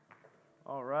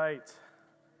All right.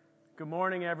 Good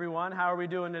morning, everyone. How are we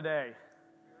doing today?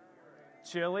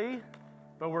 Chilly,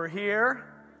 but we're here.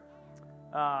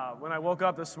 When I woke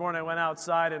up this morning, I went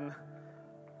outside and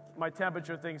my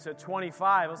temperature thing said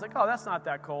 25. I was like, oh, that's not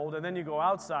that cold. And then you go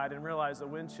outside and realize the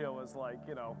wind chill is like,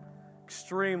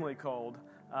 extremely cold.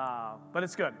 But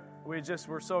it's good. We're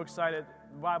so excited.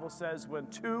 The Bible says when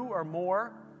two or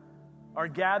more are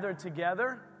gathered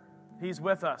together, He's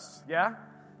with us. Yeah?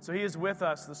 So He is with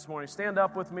us this morning. Stand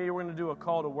up with me. We're going to do a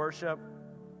call to worship.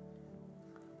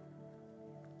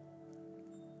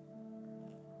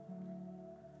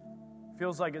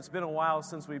 Feels like it's been a while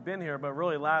since we've been here, but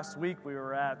really last week we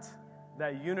were at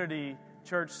that Unity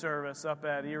Church service up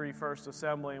at Erie First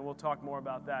Assembly, and we'll talk more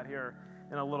about that here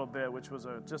in a little bit, which was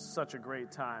just such a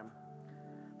great time.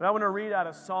 But I want to read out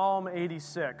of Psalm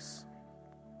 86.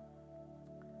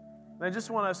 And I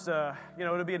just want us to,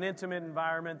 it'll be an intimate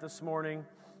environment this morning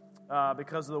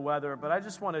because of the weather, but I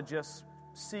just want to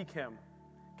seek Him.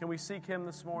 Can we seek Him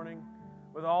this morning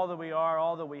with all that we are,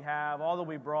 all that we have, all that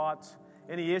we brought,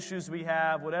 any issues we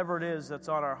have, whatever it is that's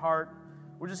on our heart?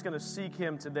 We're just going to seek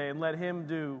Him today and let Him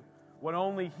do what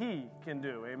only He can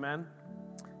do. Amen?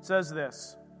 It says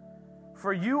this,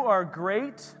 "For you are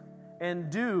great and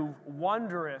do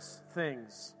wondrous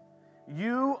things.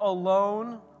 You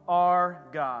alone are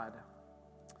God.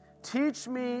 Teach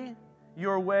me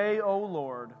your way, O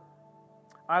Lord.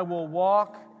 I will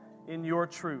walk in your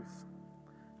truth.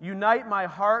 Unite my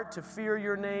heart to fear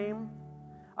your name.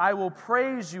 I will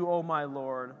praise you, O my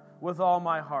Lord, with all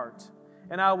my heart,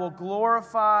 and I will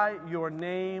glorify your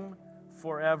name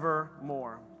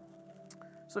forevermore."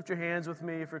 So lift your hands with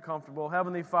me if you're comfortable.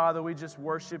 Heavenly Father, we just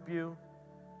worship you.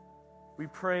 We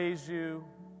praise you.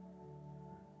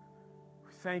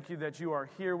 We thank you that you are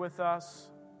here with us,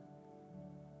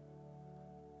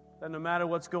 that no matter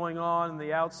what's going on in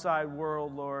the outside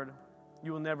world, Lord,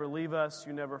 you will never leave us,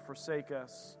 you never forsake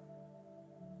us.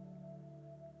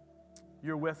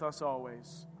 You're with us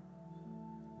always.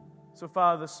 So,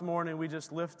 Father, this morning we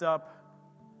just lift up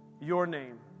your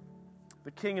name,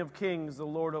 the King of Kings, the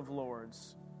Lord of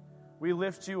Lords. We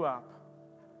lift you up.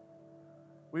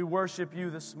 We worship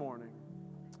you this morning.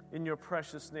 In your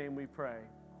precious name we pray.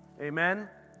 Amen.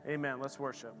 Amen. Let's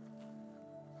worship.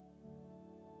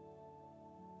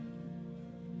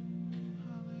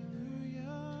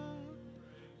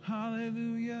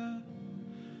 Hallelujah.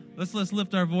 Let's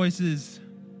lift our voices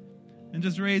and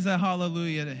just raise a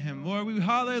hallelujah to Him. Lord, we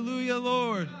hallelujah,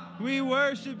 Lord. We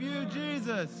worship you,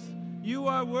 Jesus. You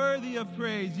are worthy of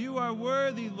praise. You are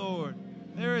worthy, Lord.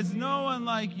 There is no one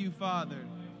like you, Father.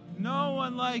 No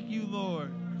one like you,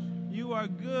 Lord. You are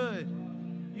good.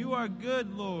 You are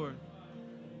good, Lord.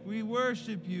 We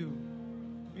worship you.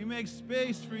 We make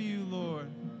space for you, Lord.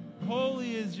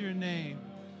 Holy is your name.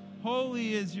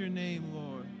 Holy is your name, Lord.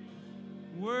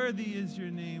 Worthy is your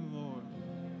name, Lord.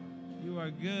 You are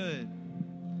good.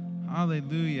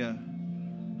 Hallelujah.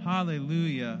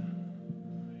 Hallelujah.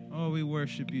 Oh, we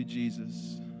worship you,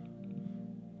 Jesus.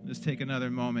 Just take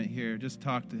another moment here. Just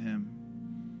talk to Him.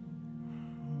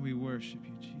 We worship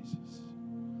you, Jesus.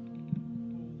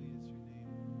 Holy is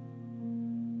your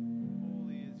name.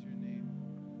 Holy is your name.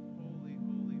 Holy,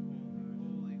 holy,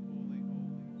 holy, holy, holy,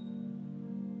 holy.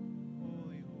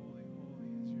 Holy, holy, holy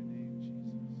is your name, Jesus.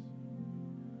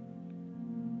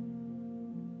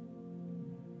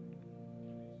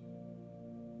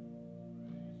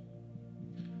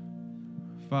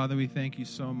 Father, we thank you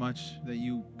so much that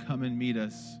you come and meet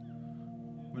us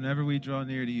whenever we draw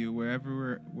near to you,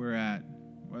 wherever we're at,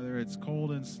 whether it's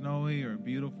cold and snowy or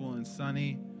beautiful and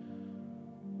sunny,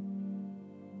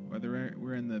 whether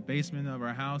we're in the basement of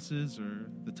our houses or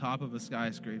the top of a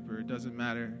skyscraper, it doesn't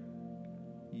matter.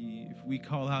 If we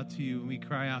call out to you and we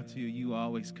cry out to you, you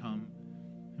always come.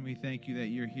 And we thank you that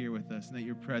you're here with us and that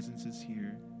your presence is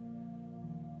here.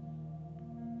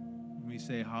 And we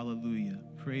say hallelujah.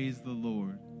 Praise the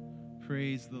Lord.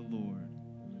 Praise the Lord.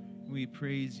 We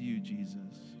praise you,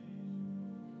 Jesus.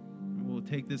 And we'll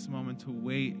take this moment to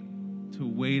wait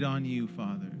on you,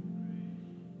 Father.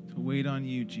 To wait on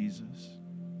you, Jesus.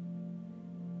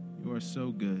 You are so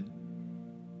good.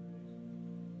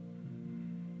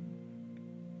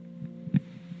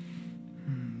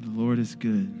 The Lord is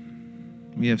good.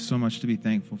 We have so much to be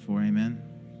thankful for. Amen.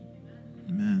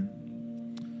 Amen.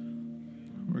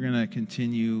 We're going to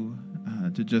continue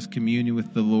to just commune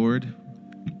with the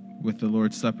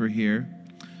Lord's Supper here.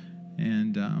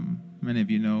 And many of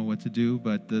you know what to do,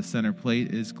 but the center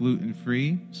plate is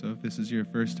gluten-free. So if this is your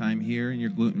first time here and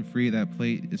you're gluten-free, that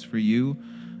plate is for you.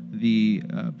 The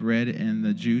bread and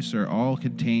the juice are all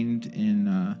contained in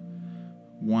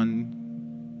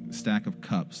one stack of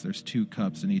cups. There's 2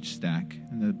 cups in each stack,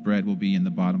 and the bread will be in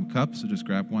the bottom cup. So just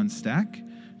grab one stack.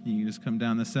 You can just come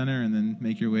down the center and then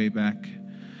make your way back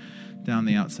down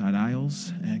the outside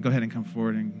aisles. And go ahead and come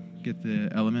forward and get the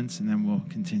elements, and then we'll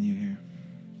continue here.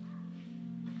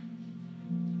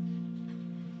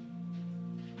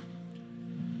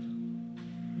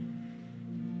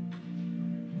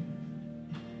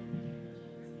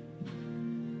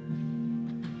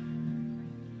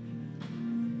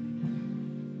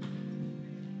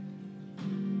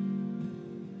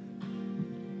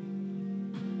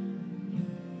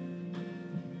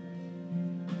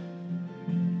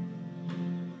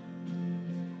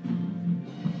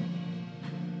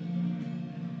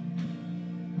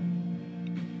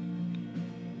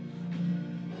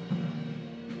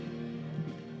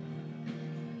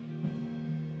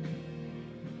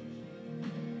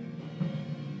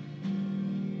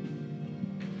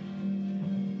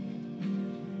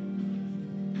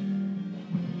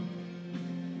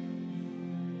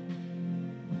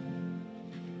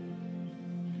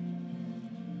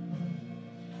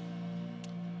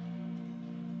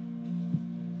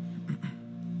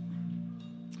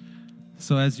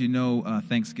 So as you know,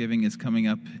 Thanksgiving is coming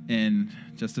up in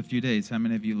just a few days. How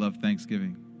many of you love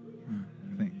Thanksgiving?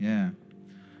 Yeah.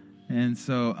 And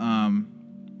so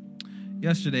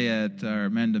yesterday at our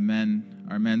Men to Men,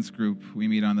 our men's group, we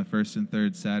meet on the first and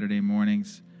third Saturday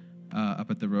mornings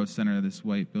up at the Rose Center of this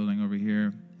white building over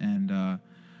here. And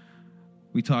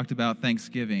we talked about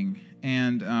Thanksgiving.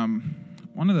 And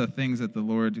one of the things that the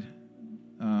Lord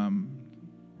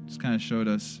just kind of showed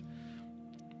us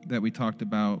that we talked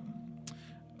about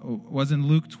was in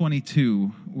Luke 22,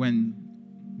 when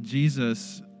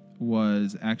Jesus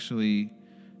was actually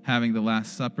having the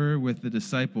Last Supper with the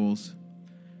disciples.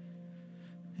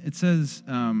 It says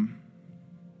in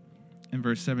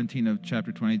verse 17 of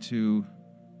chapter 22,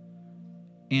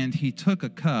 "And he took a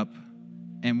cup,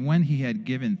 and when he had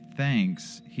given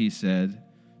thanks, he said,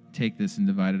 'Take this and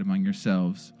divide it among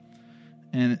yourselves.'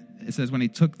 And it says, when he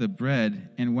took the bread,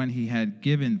 and when he had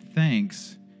given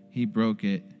thanks, he broke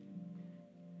it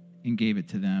and gave it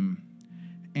to them."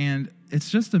 And it's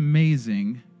just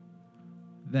amazing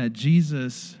that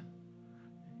Jesus,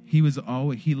 he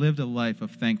lived a life of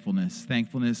thankfulness.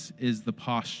 Thankfulness is the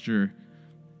posture.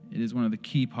 It is one of the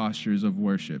key postures of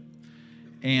worship.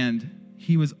 And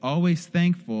he was always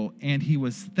thankful, and he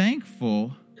was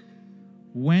thankful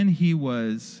when he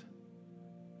was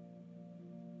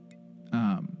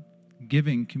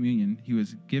giving communion. He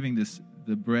was giving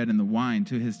the bread and the wine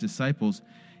to his disciples.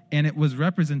 And it was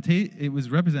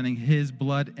representing his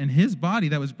blood and his body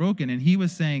that was broken. And he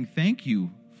was saying, "Thank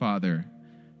you, Father.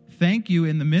 Thank you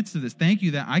in the midst of this. Thank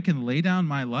you that I can lay down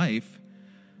my life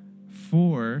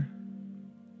for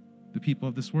the people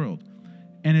of this world."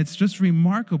 And it's just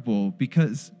remarkable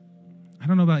because, I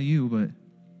don't know about you, but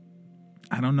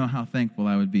I don't know how thankful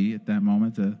I would be at that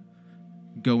moment to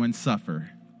go and suffer.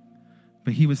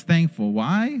 But he was thankful.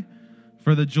 Why?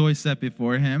 For the joy set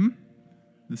before him,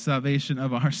 the salvation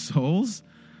of our souls,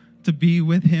 to be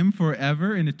with him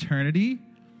forever in eternity.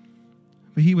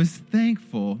 But he was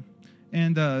thankful.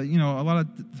 And, a lot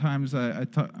of times I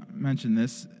mention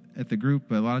this at the group,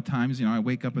 but a lot of times, I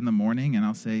wake up in the morning and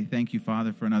I'll say, "Thank you,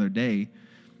 Father, for another day."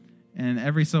 And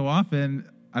every so often,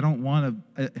 I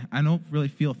don't really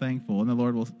feel thankful. And the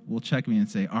Lord will check me and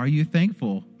say, "Are you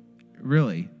thankful?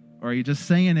 Really? Or are you just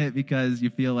saying it because you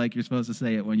feel like you're supposed to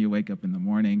say it when you wake up in the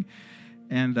morning?"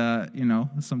 And,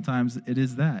 sometimes it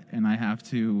is that. And I have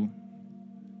to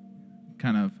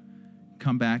kind of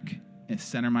come back and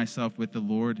center myself with the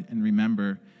Lord and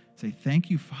remember, say, "Thank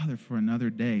you, Father, for another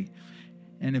day."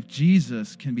 And if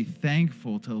Jesus can be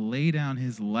thankful to lay down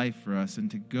his life for us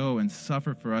and to go and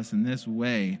suffer for us in this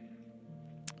way,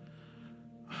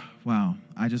 wow,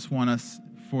 I just want us,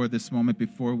 for this moment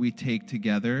before we take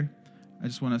together, I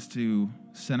just want us to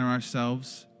center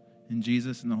ourselves in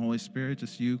Jesus and the Holy Spirit.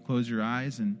 Just you close your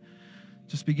eyes and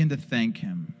just begin to thank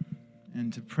him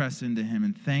and to press into him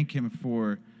and thank him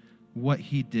for what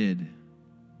he did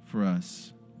for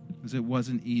us. Because it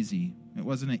wasn't easy. It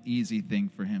wasn't an easy thing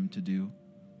for him to do.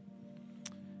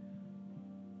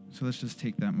 So let's just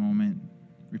take that moment.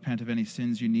 Repent of any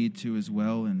sins you need to as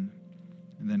well, and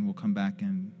then we'll come back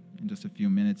in just a few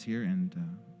minutes here and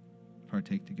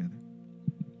partake together.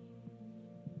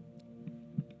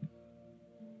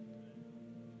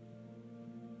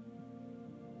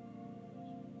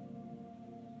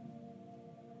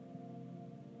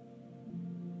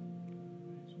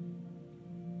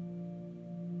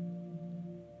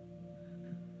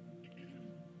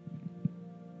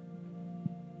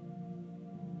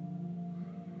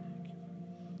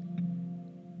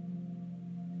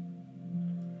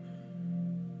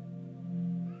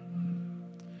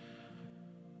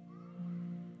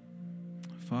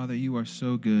 Father, you are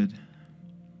so good,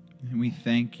 and we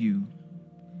thank you.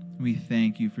 We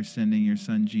thank you for sending your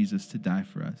Son Jesus to die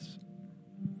for us,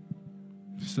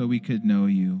 so we could know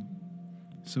you,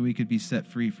 so we could be set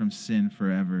free from sin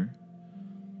forever,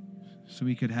 so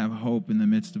we could have hope in the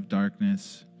midst of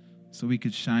darkness, so we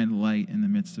could shine light in the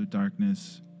midst of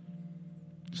darkness,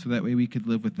 so that way we could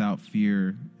live without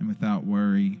fear and without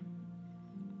worry.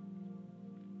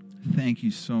 Thank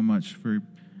you so much for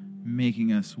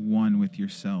making us one with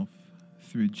yourself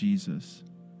through Jesus.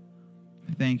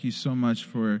 Thank you so much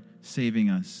for saving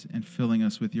us and filling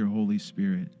us with your Holy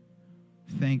Spirit.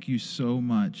 Thank you so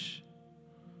much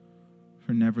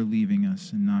for never leaving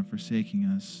us and not forsaking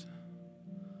us.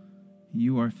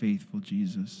 You are faithful,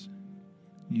 Jesus.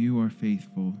 You are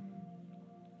faithful.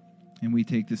 And we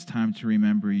take this time to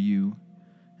remember you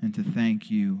and to thank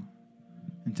you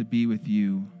and to be with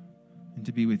you and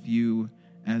to be with you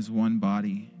as one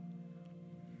body.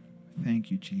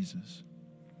 Thank you, Jesus.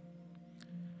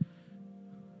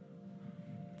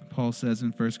 Paul says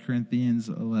in 1 Corinthians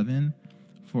 11,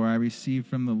 "For I received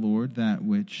from the Lord that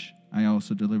which I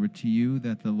also delivered to you,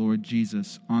 that the Lord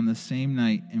Jesus, on the same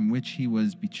night in which he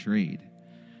was betrayed,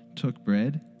 took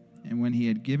bread, and when he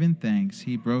had given thanks,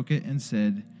 he broke it and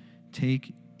said,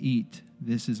 'Take, eat,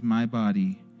 this is my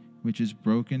body, which is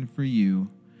broken for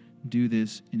you. Do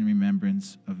this in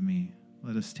remembrance of me.'"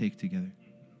 Let us take together.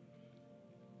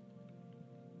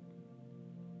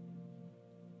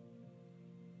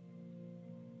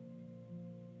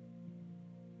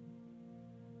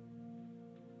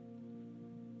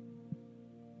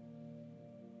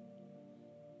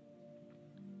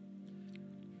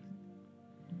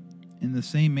 In the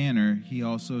same manner, he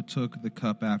also took the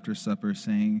cup after supper,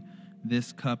 saying,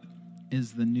 "This cup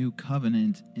is the new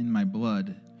covenant in my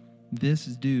blood. This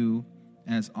do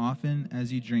as often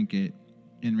as you drink it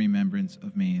in remembrance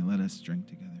of me." Let us drink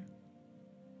together.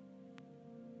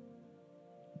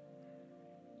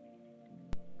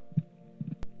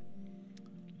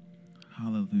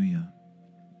 Hallelujah.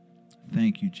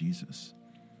 Thank you, Jesus.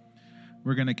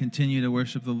 We're going to continue to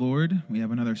worship the Lord. We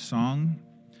have another song.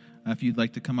 If you'd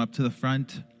like to come up to the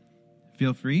front,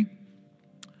 feel free.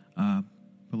 But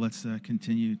let's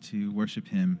continue to worship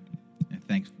him in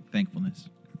thankfulness.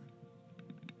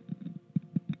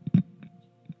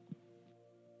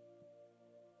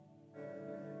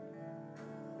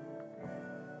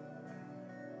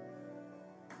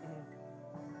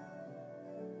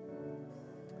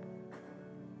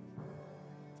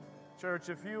 Church,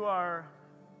 if you're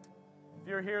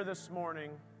here this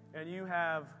morning and you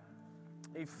have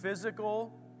a physical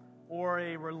or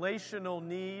a relational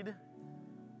need,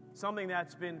 something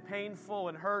that's been painful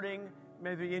and hurting,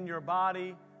 maybe in your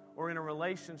body or in a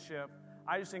relationship,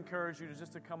 I just encourage you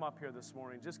to come up here this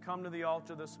morning. Just come to the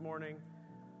altar this morning.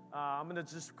 I'm going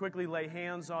to just quickly lay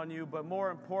hands on you, but more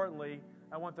importantly,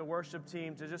 I want the worship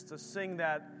team to sing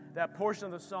that portion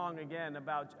of the song again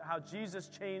about how Jesus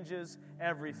changes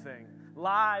everything.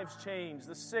 Lives change.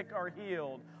 The sick are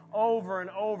healed. Over and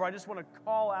over. I just want to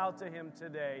call out to him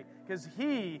today because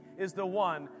he is the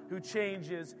one who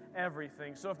changes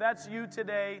everything. So if that's you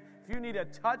today, if you need a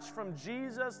touch from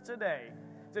Jesus today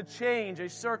to change a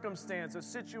circumstance, a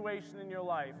situation in your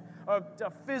life, a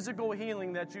physical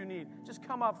healing that you need, just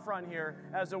come up front here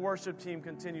as the worship team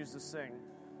continues to sing.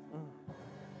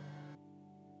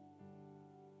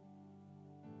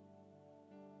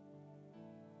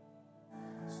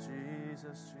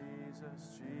 Jesus,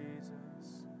 Jesus,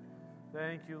 Jesus.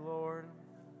 Thank you, Lord.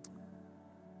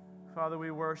 Father,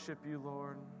 we worship you,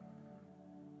 Lord.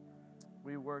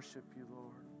 We worship you,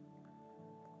 Lord.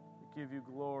 We give you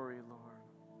glory, Lord.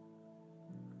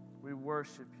 We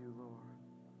worship you, Lord.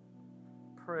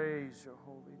 Praise your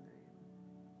holy name.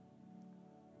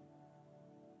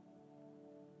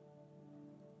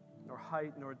 Nor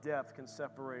height nor depth can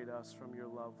separate us from your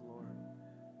love, Lord.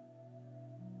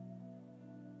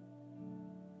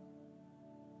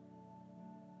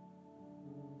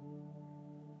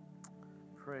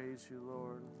 Praise you,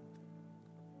 Lord.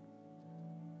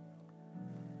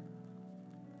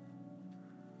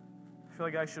 I feel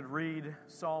like I should read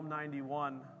Psalm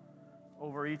 91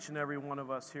 over each and every one of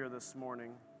us here this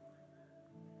morning.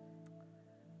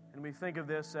 And we think of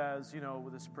this as,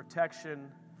 with this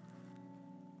protection.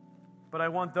 But I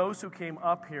want those who came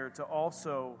up here to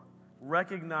also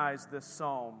recognize this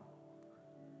psalm.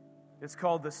 It's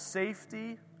called the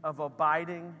safety of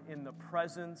abiding in the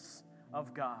presence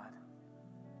of God.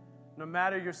 No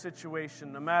matter your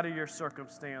situation, no matter your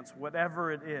circumstance, whatever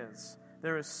it is,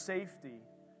 there is safety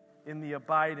in the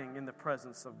abiding in the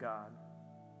presence of God.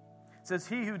 It says,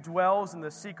 "He who dwells in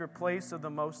the secret place of the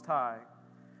Most High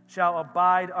shall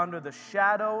abide under the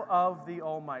shadow of the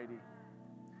Almighty.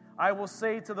 I will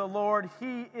say to the Lord,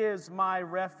 He is my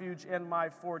refuge and my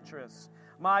fortress.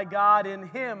 My God, in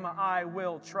Him I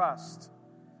will trust.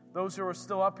 Those who are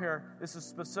still up here, this is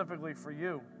specifically for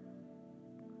you.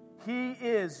 He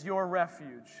is your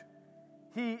refuge.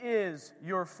 He is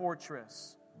your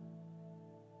fortress.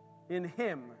 In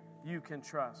Him you can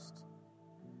trust.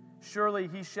 Surely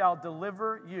He shall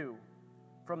deliver you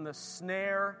from the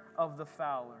snare of the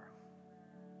fowler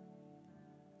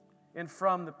and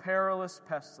from the perilous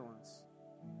pestilence.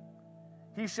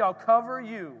 He shall cover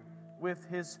you with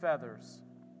His feathers,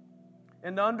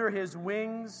 and under His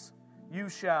wings you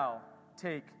shall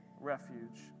take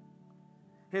refuge.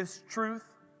 His truth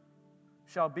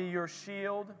shall be your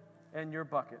shield and your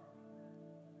bucket.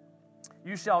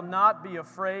 You shall not be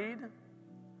afraid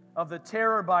of the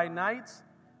terror by night,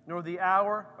 nor the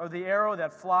hour or the arrow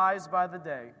that flies by the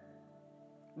day,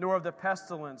 nor of the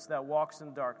pestilence that walks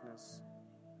in darkness,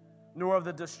 nor of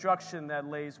the destruction that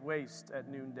lays waste at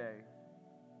noonday.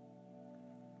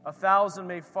 1,000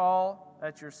 may fall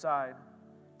at your side,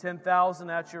 10,000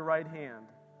 at your right hand,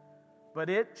 but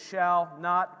it shall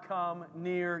not come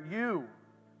near you.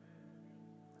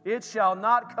 It shall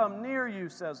not come near you,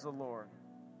 says the Lord.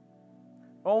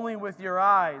 Only with your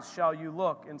eyes shall you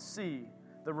look and see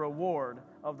the reward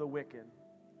of the wicked.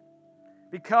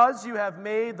 Because you have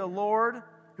made the Lord,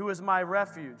 who is my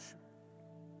refuge,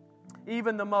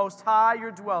 even the Most High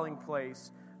your dwelling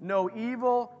place, no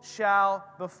evil shall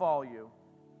befall you,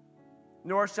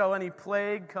 nor shall any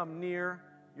plague come near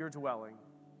your dwelling.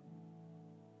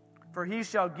 For He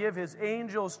shall give His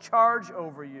angels charge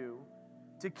over you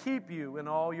to keep you in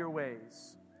all your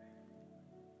ways.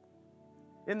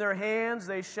 In their hands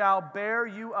they shall bear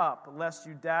you up, lest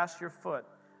you dash your foot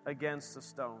against a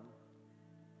stone.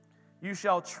 You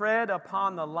shall tread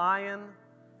upon the lion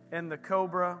and the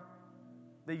cobra,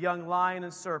 the young lion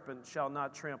and serpent shall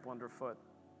not trample underfoot.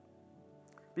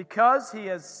 Because He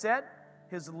has set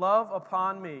His love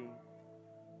upon me,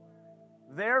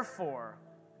 therefore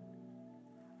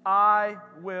I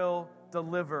will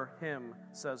deliver him,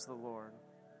 says the Lord.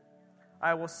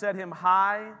 I will set him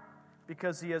high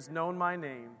because he has known my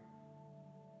name.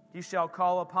 He shall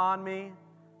call upon me,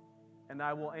 and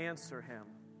I will answer him.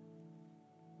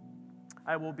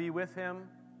 I will be with him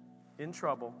in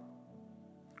trouble.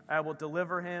 I will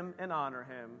deliver him and honor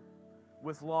him.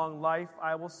 With long life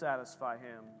I will satisfy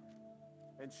him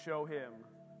and show him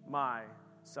my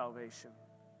salvation.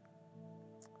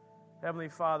 Heavenly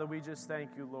Father, we just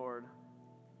thank you, Lord,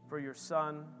 for your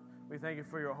Son. We thank you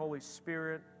for your Holy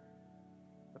Spirit,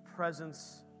 the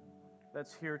presence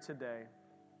that's here today.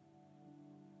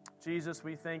 Jesus,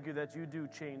 we thank you that you do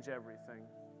change everything.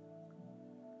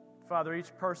 Father,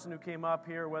 each person who came up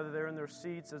here, whether they're in their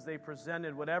seats, as they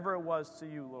presented whatever it was to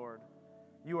you, Lord,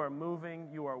 you are moving,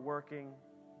 you are working,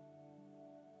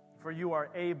 for you are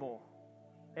able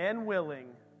and willing.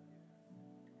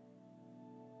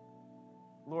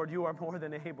 Lord, you are more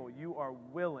than able. You are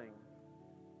willing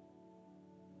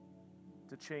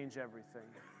to change everything.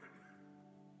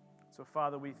 So,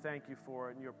 Father, we thank you for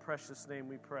it. In your precious name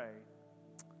we pray.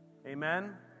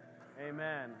 Amen.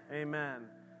 Amen. Amen.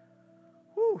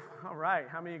 Whew. All right.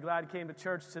 How many are glad you came to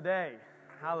church today?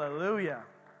 Hallelujah.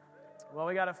 Well,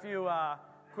 we got a few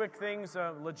quick things,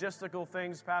 logistical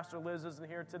things. Pastor Liz isn't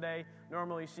here today.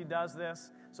 Normally she does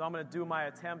this, so I'm going to do my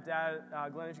attempt at it.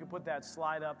 Glenn, if you can put that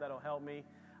slide up, that'll help me.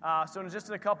 So in just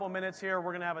a couple minutes here,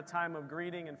 we're going to have a time of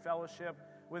greeting and fellowship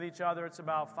with each other. It's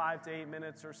about 5 to 8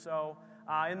 minutes or so.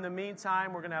 In the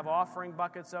meantime, we're going to have offering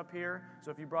buckets up here.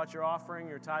 So if you brought your offering,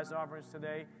 your tithes and offerings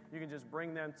today, you can just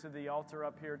bring them to the altar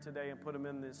up here today and put them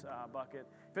in this bucket.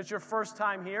 If it's your first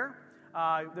time here,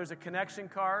 there's a connection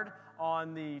card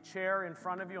on the chair in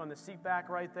front of you, on the seat back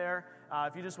right there.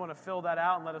 If you just want to fill that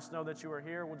out and let us know that you are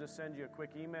here, we'll just send you a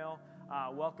quick email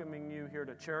welcoming you here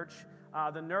to church.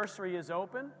 The nursery is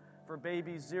open for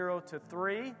babies 0 to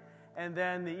 3. And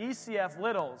then the ECF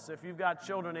Littles, if you've got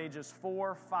children ages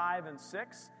 4, 5, and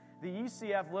 6, the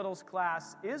ECF Littles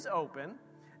class is open.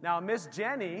 Now, Miss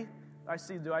Jenny,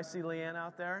 do I see Leanne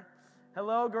out there?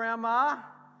 Hello, Grandma.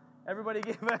 Everybody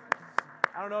give it.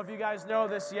 I don't know if you guys know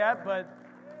this yet, but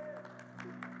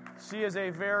she is a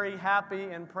very happy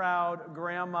and proud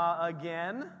grandma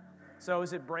again. So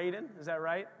is it Braden? Is that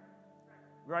right?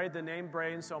 Right, the name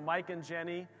Braden. So Mike and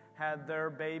Jenny had their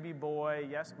baby boy,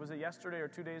 was it yesterday or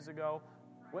 2 days ago?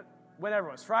 Whenever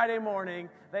it was, Friday morning,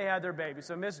 they had their baby.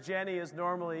 So Miss Jenny is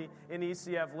normally in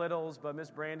ECF Littles, but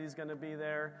Miss Brandy's going to be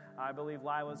there. I believe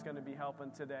Lila's going to be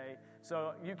helping today.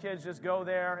 So you kids just go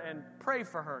there and pray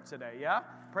for her today, yeah?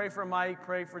 Pray for Mike,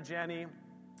 pray for Jenny.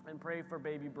 And pray for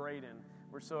baby Braden.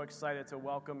 We're so excited to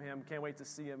welcome him. Can't wait to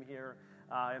see him here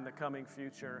in the coming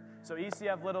future. So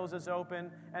ECF Littles is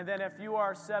open. And then if you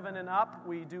are 7 and up,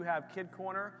 we do have Kid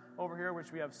Corner over here,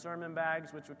 which we have sermon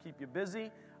bags, which will keep you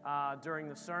busy during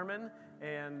the sermon.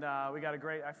 And I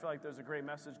feel like there's a great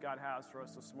message God has for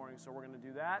us this morning. So we're going to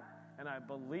do that. And I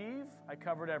believe I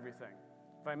covered everything.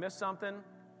 If I missed something,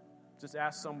 just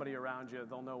ask somebody around you.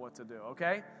 They'll know what to do,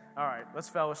 okay? All right, let's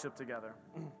fellowship together.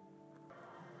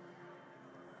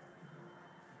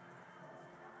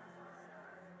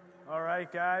 All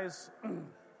right, guys.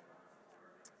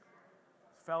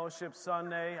 Fellowship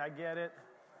Sunday, I get it.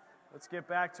 Let's get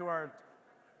back to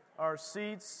our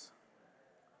seats.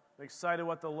 I'm excited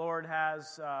what the Lord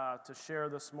has to share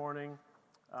this morning.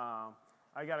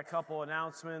 I got a couple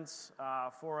announcements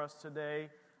for us today.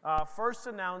 First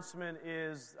announcement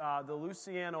is the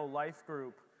Luciano Life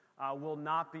Group will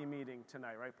not be meeting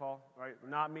tonight, right, Paul? Right, we're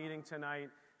not meeting tonight,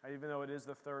 even though it is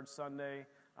the third Sunday.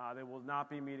 They will not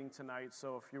be meeting tonight,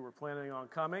 so if you were planning on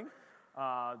coming,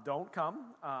 don't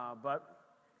come, but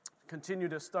continue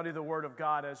to study the Word of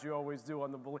God as you always do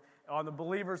on the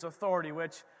believer's authority,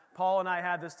 which Paul and I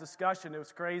had this discussion. It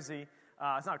was crazy.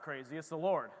 It's not crazy. It's the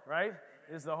Lord, right?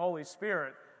 It's the Holy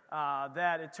Spirit.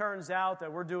 That it turns out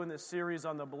that we're doing this series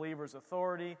on the believer's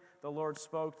authority. The Lord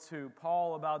spoke to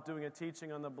Paul about doing a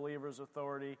teaching on the believer's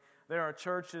authority. There are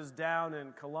churches down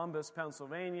in Columbus,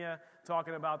 Pennsylvania,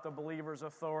 talking about the believer's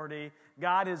authority.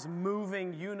 God is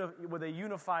moving with a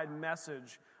unified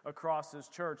message across His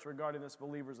church regarding this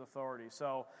believer's authority.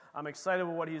 So I'm excited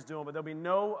with what He's doing, but there'll be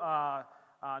no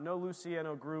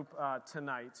Luciano group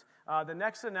tonight. The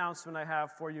next announcement I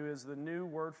have for you is the new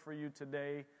Word for You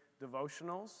Today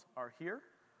devotionals are here.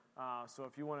 So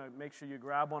if you want to make sure you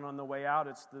grab one on the way out,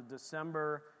 it's the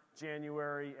December,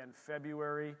 January, and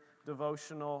February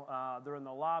devotional. They're in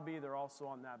the lobby. They're also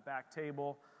on that back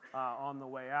table on the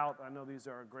way out. I know these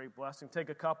are a great blessing. Take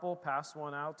a couple, pass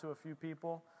one out to a few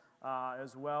people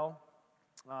as well,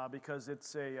 because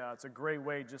it's a great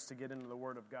way just to get into the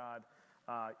Word of God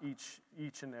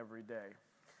each and every day.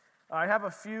 I have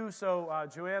a few. So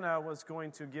Joanna was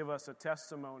going to give us a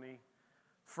testimony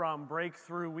from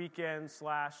Breakthrough Weekend /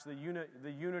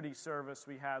 the Unity service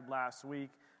we had last week.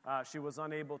 She was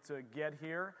unable to get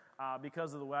here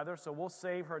because of the weather, so we'll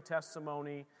save her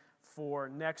testimony for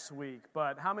next week.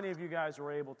 But how many of you guys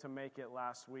were able to make it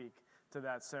last week to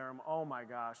that ceremony? Oh my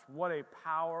gosh, what a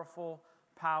powerful,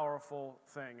 powerful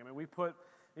thing. I mean,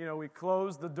 we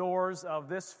closed the doors of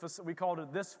we called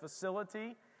it this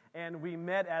facility, and we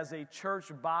met as a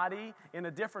church body in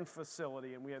a different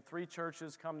facility, and we had 3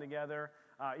 churches come together,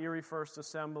 Erie First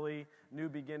Assembly, New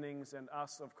Beginnings, and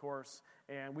us, of course,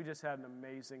 and we just had an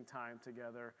amazing time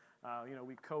together.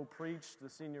 We co-preached, the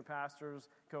senior pastors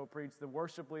co-preached, the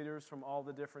worship leaders from all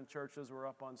the different churches were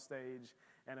up on stage,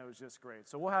 and it was just great.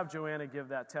 So we'll have Joanna give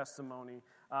that testimony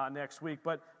next week,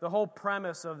 but the whole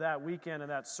premise of that weekend and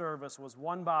that service was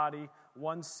one body,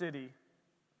 one city,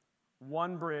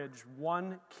 one bridge,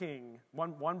 one king,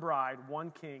 one bride,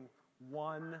 one king,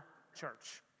 one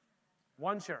church.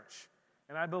 One church.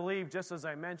 And I believe, just as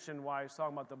I mentioned while I was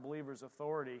talking about the believer's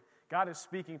authority, God is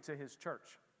speaking to His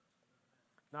church.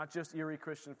 Not just Erie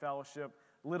Christian Fellowship,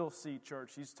 Little C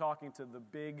Church. He's talking to the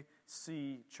Big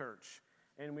C Church.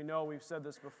 And we know, we've said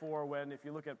this before, if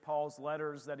you look at Paul's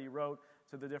letters that he wrote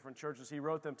to the different churches, he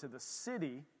wrote them to the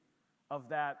city of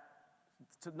that,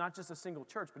 to not just a single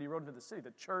church, but he wrote them to the city,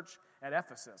 the church at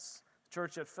Ephesus, the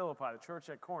church at Philippi, the church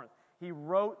at Corinth. He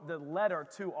wrote the letter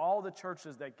to all the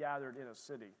churches that gathered in a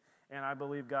city. And I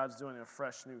believe God's doing a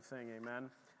fresh new thing, amen,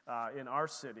 in our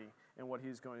city and what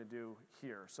He's going to do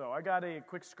here. So I got a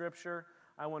quick scripture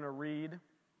I want to read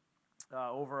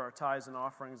over our tithes and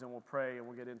offerings, and we'll pray and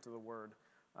we'll get into the Word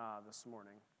this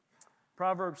morning.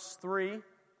 Proverbs 3,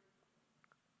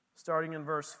 starting in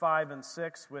verse 5 and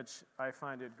 6, which I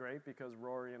find it great because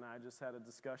Rory and I just had a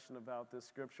discussion about this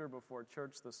scripture before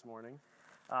church this morning.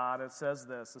 It says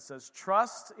this. It says,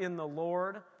 "Trust in the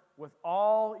Lord with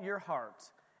all your heart,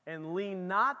 and lean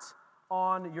not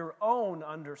on your own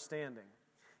understanding."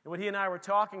 And what he and I were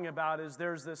talking about is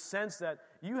there's this sense that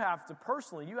you got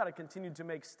to continue to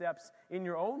make steps in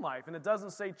your own life. And it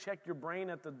doesn't say check your brain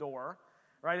at the door,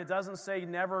 right? It doesn't say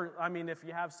never, if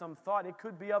you have some thought, it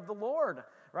could be of the Lord,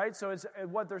 right? So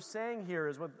what they're saying here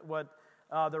is what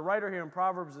the writer here in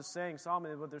Proverbs is saying,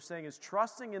 Solomon, what they're saying is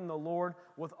trusting in the Lord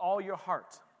with all your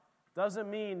heart. Doesn't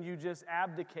mean you just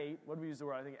abdicate. What do we use the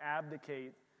word? I think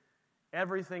abdicate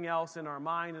everything else in our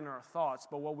mind and our thoughts.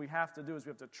 But what we have to do is we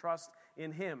have to trust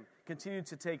in Him. Continue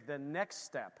to take the next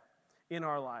step in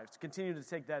our lives. Continue to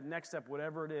take that next step,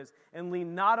 whatever it is, and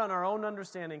lean not on our own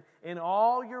understanding. In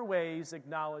all your ways,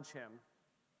 acknowledge him.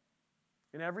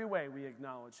 In every way, we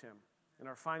acknowledge him. In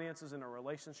our finances, in our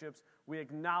relationships, we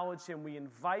acknowledge him. We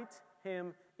invite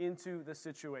him into the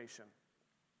situation.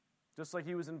 Just like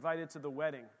he was invited to the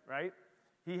wedding, right?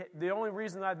 The only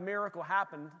reason that miracle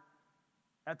happened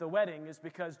at the wedding is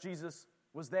because Jesus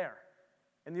was there.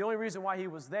 And the only reason why he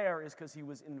was there is because he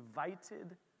was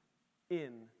invited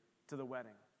in to the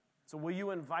wedding. So will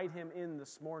you invite him in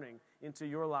this morning into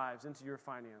your lives, into your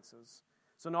finances?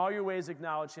 So in all your ways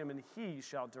acknowledge him, and he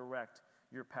shall direct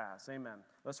your paths. Amen.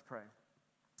 Let's pray.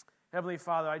 Heavenly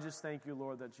Father, I just thank you,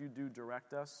 Lord, that you do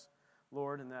direct us,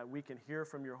 Lord, and that we can hear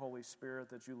from your Holy Spirit,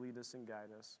 that you lead us and guide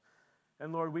us.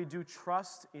 And Lord, we do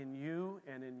trust in you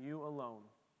and in you alone.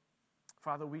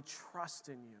 Father, we trust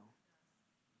in you.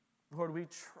 Lord, we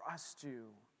trust you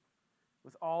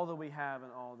with all that we have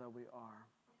and all that we are.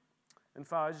 And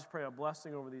Father, I just pray a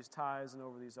blessing over these tithes and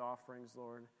over these offerings,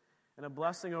 Lord, and a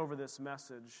blessing over this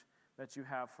message that you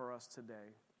have for us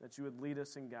today, that you would lead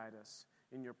us and guide us.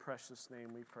 In your precious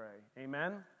name we pray.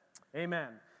 Amen? Amen.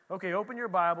 Okay, open your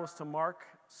Bibles to Mark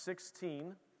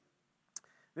 16.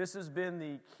 This has been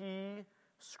the key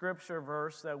scripture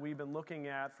verse that we've been looking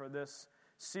at for this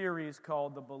series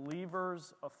called The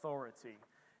Believer's Authority.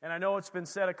 And I know it's been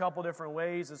said a couple different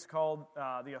ways. It's called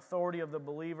the authority of the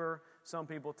believer. Some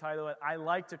people title it. I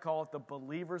like to call it the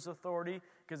believer's authority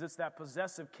because it's that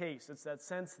possessive case. It's that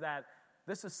sense that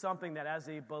this is something that as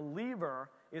a believer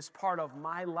is part of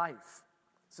my life.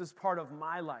 This is part of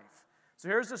my life. So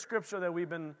here's the scripture that we've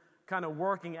been kind of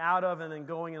working out of and then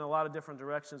going in a lot of different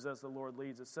directions as the Lord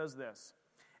leads. It says this,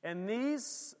 and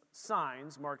these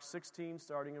signs, Mark 16,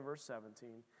 starting in verse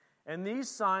 17, and these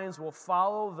signs will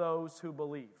follow those who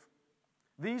believe.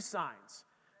 These signs.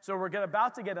 So we're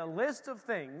about to get a list of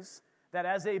things that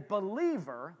as a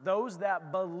believer, those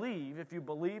that believe, if you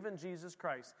believe in Jesus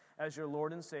Christ as your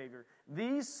Lord and Savior,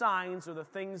 these signs are the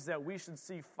things that we should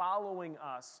see following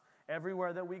us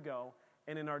everywhere that we go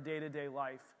and in our day-to-day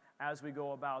life as we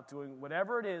go about doing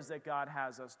whatever it is that God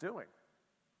has us doing.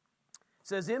 It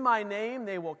says, in my name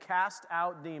they will cast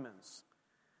out demons.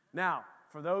 Now,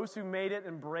 for those who made it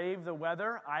and braved the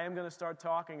weather, I am going to start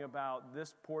talking about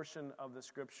this portion of the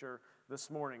scripture this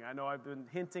morning. I know I've been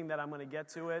hinting that I'm going to get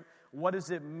to it. What does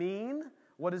it mean?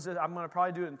 What is it? I'm going to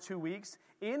probably do it in 2 weeks.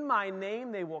 In my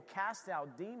name they will cast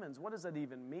out demons. What does that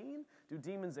even mean? Do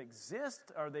demons exist?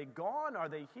 Are they gone? Are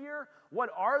they here? What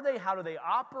are they? How do they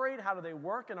operate? How do they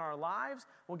work in our lives?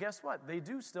 Well, guess what? They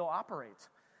do still operate.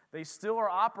 They still are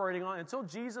operating on until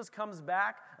Jesus comes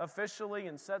back officially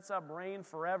and sets up reign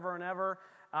forever and ever.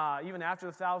 Even after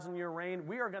the 1,000-year reign,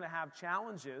 we are going to have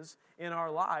challenges in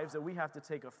our lives that we have to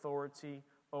take authority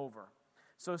over.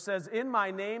 So it says, in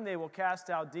my name they will cast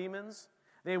out demons.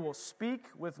 They will speak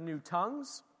with new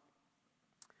tongues.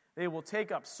 They will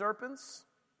take up serpents.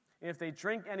 And if they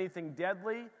drink anything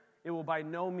deadly, it will by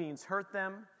no means hurt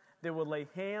them. They will lay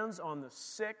hands on the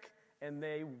sick, and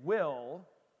they will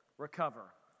recover.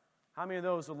 How many of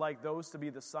those would like those to be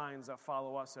the signs that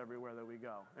follow us everywhere that we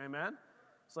go? Amen?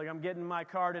 It's like I'm getting in my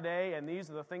car today, and these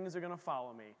are the things that are going to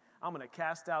follow me. I'm going to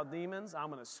cast out demons. I'm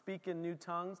going to speak in new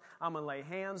tongues. I'm going to lay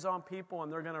hands on people,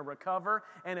 and they're going to recover.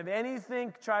 And if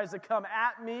anything tries to come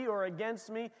at me or against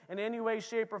me in any way,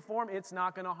 shape, or form, it's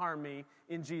not going to harm me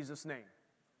in Jesus' name.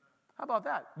 How about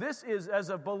that? This is, as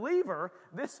a believer,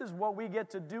 this is what we get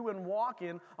to do and walk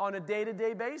in on a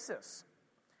day-to-day basis.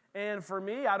 And for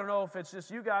me, I don't know if it's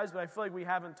just you guys, but I feel like we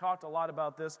haven't talked a lot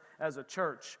about this as a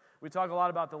church. We talk a lot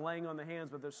about the laying on the hands,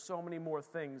 but there's so many more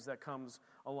things that comes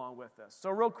along with this. So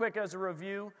real quick as a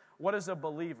review, what is a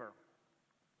believer?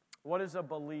 What is a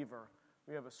believer?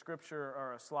 We have a scripture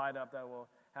or a slide up that will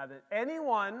have it.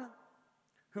 Anyone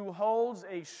who holds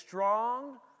a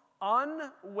strong,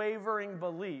 unwavering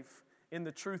belief in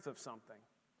the truth of something.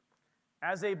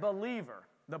 As a believer,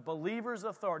 the believer's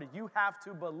authority, you have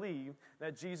to believe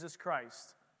that Jesus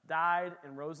Christ died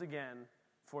and rose again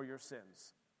for your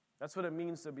sins. That's what it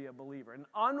means to be a believer. An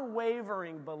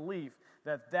unwavering belief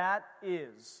that that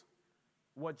is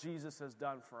what Jesus has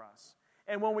done for us.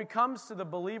 And when it comes to the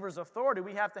believer's authority,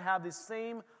 we have to have the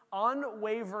same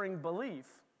unwavering belief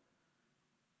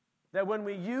that when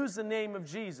we use the name of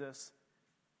Jesus,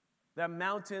 that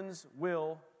mountains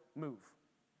will move.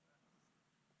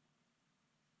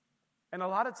 And a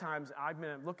lot of times, I've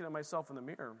been looking at myself in the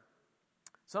mirror.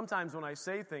 Sometimes when I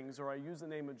say things or I use the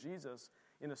name of Jesus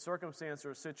in a circumstance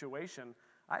or a situation,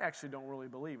 I actually don't really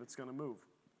believe it's going to move.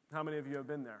 How many of you have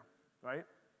been there, right?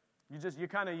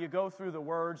 You go through the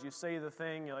words, you say the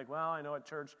thing, you're like, well, I know at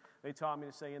church they taught me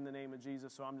to say in the name of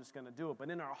Jesus, so I'm just going to do it. But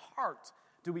in our heart,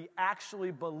 Do we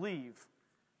actually believe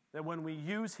that when we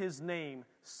use his name,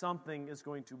 something is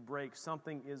going to break,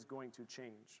 something is going to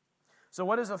change? So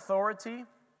what is authority?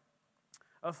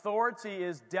 Authority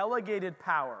is delegated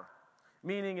power,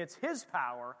 meaning it's his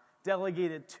power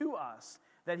delegated to us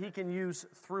that he can use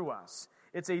through us.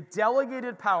 It's a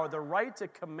delegated power, the right to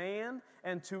command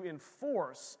and to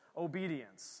enforce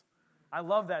obedience. I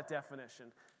love that definition.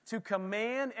 To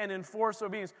command and enforce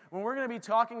obedience. When we're going to be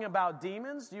talking about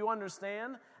demons, do you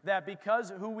understand that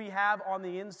because who we have on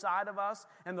the inside of us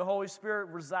and the Holy Spirit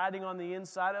residing on the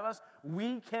inside of us,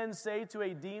 we can say to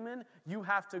a demon, you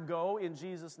have to go in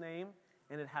Jesus' name,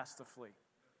 and it has to flee.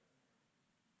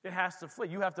 It has to flee.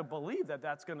 You have to believe that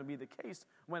that's going to be the case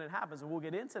when it happens, and we'll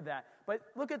get into that. But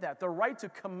look at that, the right to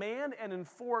command and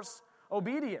enforce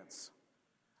obedience.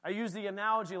 I use the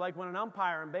analogy like when an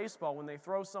umpire in baseball, when they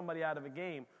throw somebody out of a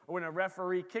game, or when a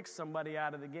referee kicks somebody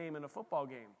out of the game in a football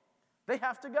game. They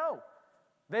have to go.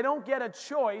 They don't get a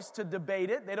choice to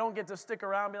debate it. They don't get to stick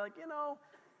around and be like,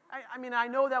 I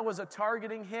know that was a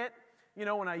targeting hit.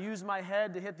 When I used my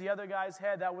head to hit the other guy's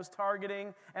head, that was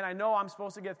targeting. And I know I'm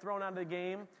supposed to get thrown out of the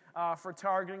game for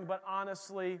targeting, but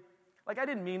honestly, I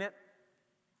didn't mean it.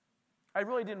 I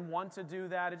really didn't want to do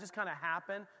that. It just kind of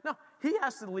happened. No, he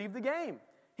has to leave the game.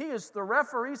 The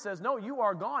referee says, no, you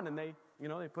are gone. And they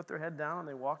put their head down and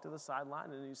they walk to the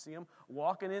sideline, and you see them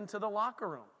walking into the locker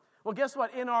room. Well, guess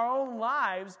what? In our own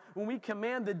lives, when we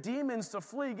command the demons to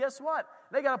flee, guess what?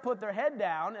 They got to put their head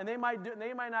down, and they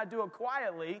might not do it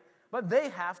quietly, but they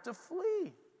have to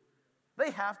flee. They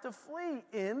have to flee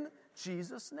in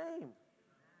Jesus' name.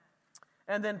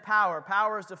 And then power.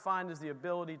 Power is defined as the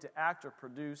ability to act or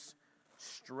produce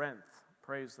strength.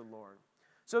 Praise the Lord.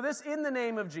 So this in the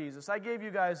name of Jesus, I gave you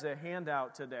guys a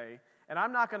handout today, and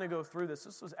I'm not going to go through this.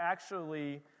 This was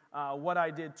actually what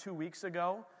I did 2 weeks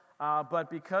ago, but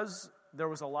because there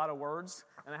was a lot of words,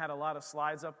 and I had a lot of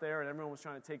slides up there, and everyone was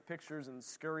trying to take pictures and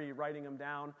scurry writing them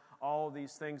down, all of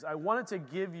these things, I wanted to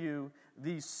give you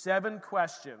these 7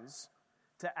 questions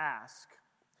to ask.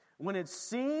 When it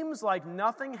seems like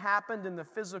nothing happened in the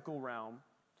physical realm,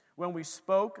 when we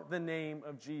spoke the name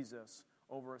of Jesus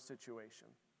over a situation.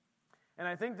 And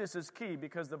I think this is key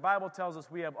because the Bible tells us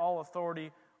we have all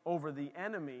authority over the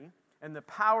enemy and the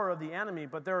power of the enemy,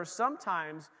 but there are some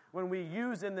times when we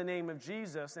use in the name of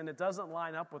Jesus and it doesn't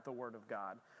line up with the Word of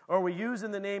God. Or we use in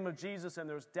the name of Jesus and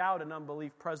there's doubt and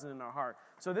unbelief present in our heart.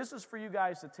 So this is for you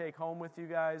guys to take home with you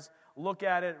guys. Look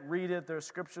at it, read it. There's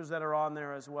scriptures that are on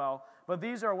there as well. But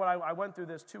these are what I went through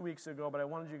this 2 weeks ago, but I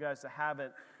wanted you guys to have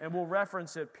it, and we'll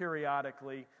reference it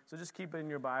periodically. So just keep it in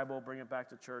your Bible, bring it back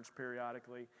to church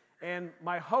periodically. And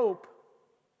my hope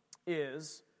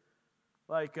is,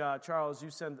 like Charles, you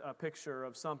sent a picture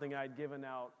of something I'd given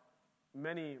out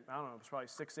it was probably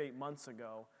 6-8 months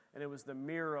ago, and it was the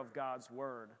mirror of God's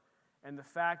Word. And the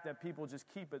fact that people just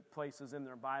keep it places in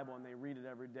their Bible and they read it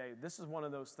every day. This is one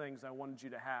of those things I wanted you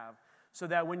to have, so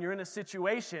that when you're in a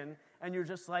situation and you're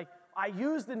just like, I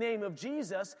used the name of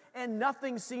Jesus and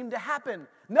nothing seemed to happen.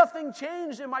 Nothing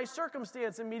changed in my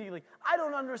circumstance immediately. I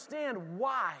don't understand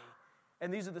why.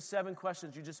 And these are the 7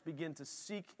 questions you just begin to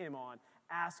seek him on.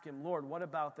 Ask him, Lord, what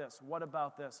about this? What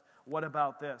about this? What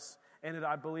about this? And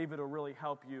I believe it'll really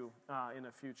help you in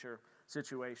a future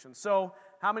situation. So,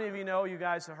 how many of you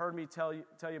guys have heard me tell you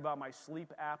about my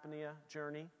sleep apnea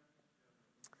journey?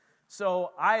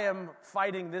 So, I am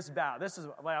fighting this battle.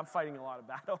 I'm fighting a lot of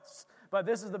battles, but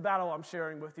this is the battle I'm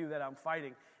sharing with you that I'm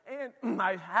fighting. And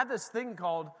I had this thing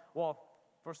called,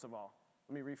 first of all,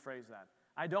 let me rephrase that.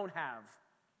 I don't have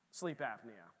sleep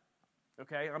apnea.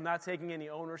 Okay? I'm not taking any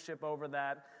ownership over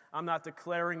that. I'm not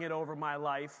declaring it over my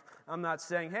life. I'm not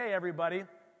saying, hey, everybody,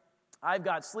 I've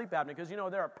got sleep apnea. Because,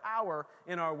 there are power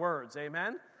in our words.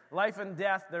 Amen? Life and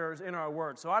death, there's in our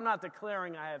words. So I'm not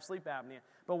declaring I have sleep apnea.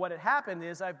 But what had happened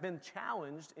is I've been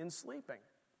challenged in sleeping.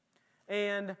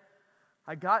 And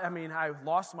I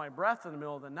lost my breath in the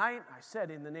middle of the night. I said,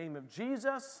 in the name of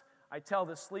Jesus, I tell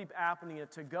the sleep apnea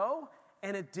to go.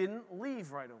 And it didn't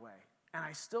leave right away. And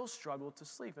I still struggled to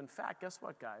sleep. In fact, guess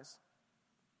what, guys?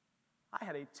 I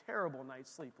had a terrible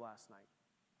night's sleep last night.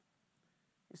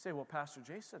 You say, well, Pastor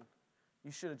Jason,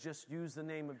 you should have just used the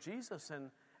name of Jesus.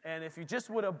 And if you just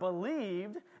would have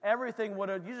believed,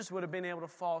 you just would have been able to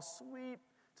fall asleep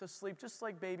to sleep, just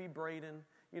like baby Braden,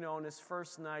 on his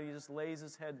first night, he just lays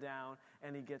his head down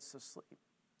and he gets to sleep.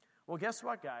 Well, guess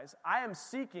what, guys? I am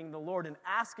seeking the Lord and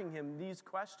asking him these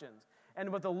questions.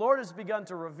 And what the Lord has begun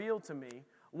to reveal to me,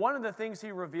 one of the things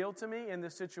he revealed to me in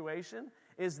this situation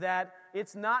is that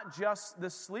it's not just the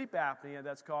sleep apnea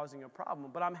that's causing a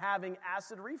problem, but I'm having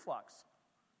acid reflux.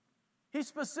 He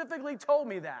specifically told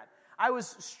me that. I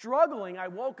was struggling. I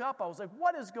woke up. I was like,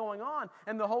 what is going on?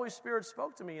 And the Holy Spirit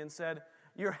spoke to me and said,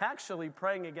 you're actually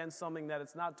praying against something that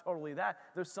it's not totally that.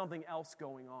 There's something else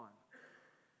going on.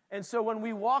 And so when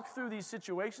we walk through these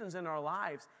situations in our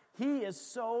lives, He is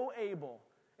so able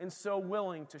and so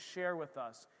willing to share with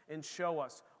us and show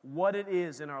us what it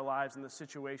is in our lives and the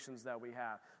situations that we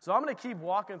have. So I'm going to keep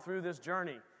walking through this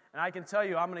journey. And I can tell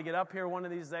you, I'm going to get up here one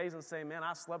of these days and say, man,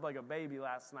 I slept like a baby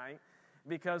last night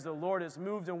because the Lord has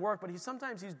moved and worked. But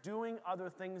sometimes He's doing other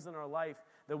things in our life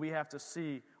that we have to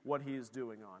see what He is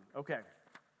doing on. Okay.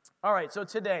 All right, so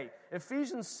today,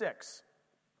 Ephesians 6,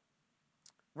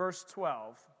 verse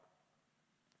 12.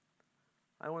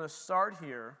 I want to start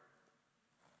here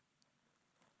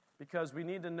because we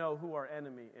need to know who our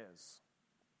enemy is.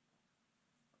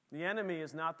 The enemy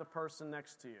is not the person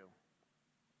next to you.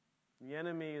 The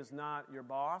enemy is not your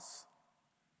boss.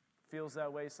 Feels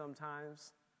that way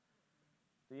sometimes.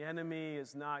 The enemy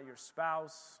is not your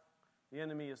spouse. The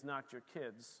enemy is not your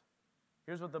kids.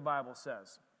 Here's what the Bible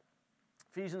says.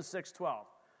 Ephesians 6:12.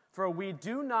 For we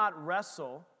do not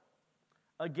wrestle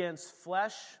against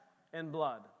flesh and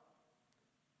blood,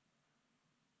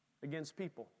 against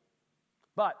people,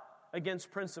 but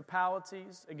against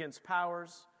principalities, against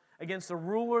powers, against the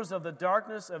rulers of the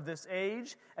darkness of this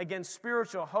age, against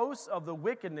spiritual hosts of the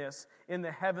wickedness in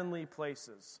the heavenly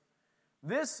places.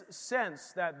 This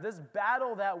sense that this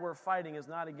battle that we're fighting is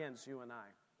not against you and I.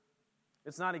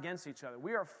 It's not against each other.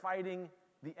 We are fighting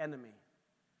the enemy.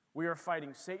 We are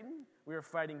fighting Satan. We are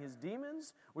fighting his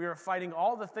demons. We are fighting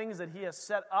all the things that he has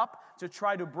set up to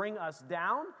try to bring us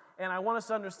down. And I want us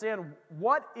to understand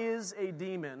what is a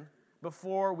demon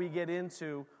before we get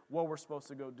into what we're supposed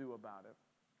to go do about it.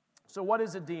 So what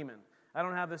is a demon? I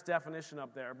don't have this definition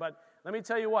up there, but let me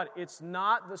tell you what, it's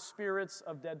not the spirits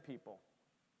of dead people.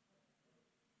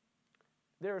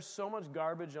 There is so much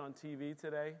garbage on TV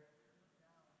today,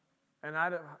 and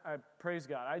I praise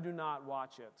God, I do not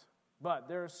watch it. But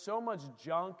there is so much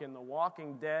junk in The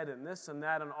Walking Dead and this and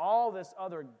that and all this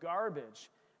other garbage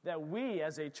that we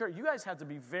as a church, you guys have to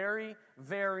be very,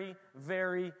 very,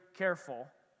 very careful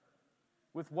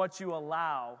with what you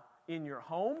allow in your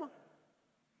home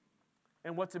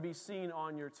and what to be seen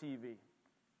on your TV.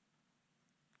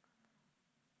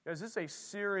 Because this is a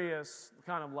serious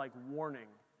kind of like warning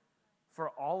for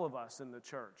all of us in the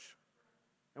church.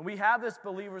 And we have this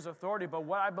believer's authority, but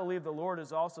what I believe the Lord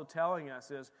is also telling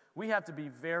us is we have to be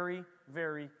very,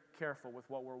 very careful with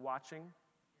what we're watching.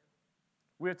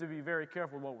 We have to be very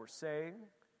careful with what we're saying.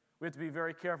 We have to be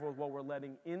very careful with what we're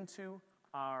letting into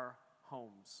our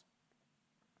homes.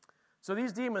 So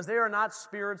these demons, they are not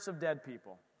spirits of dead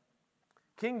people.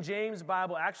 King James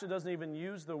Bible actually doesn't even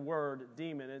use the word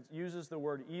demon. It uses the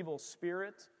word evil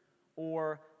spirit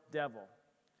or devil.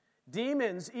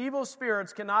 Demons, evil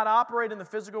spirits, cannot operate in the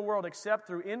physical world except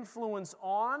through influence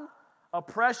on,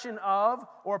 oppression of,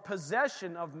 or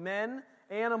possession of men,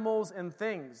 animals, and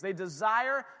things. They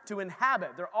desire to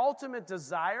inhabit. Their ultimate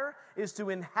desire is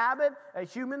to inhabit a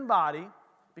human body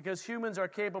because humans are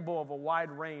capable of a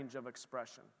wide range of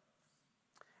expression.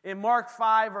 In Mark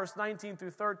 5, verse 19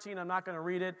 through 13, I'm not going to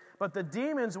read it, but the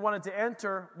demons wanted to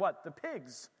enter, what? The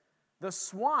pigs, the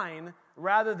swine,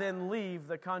 rather than leave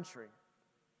the country.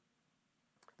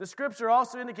 The scripture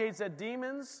also indicates that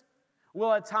demons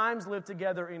will at times live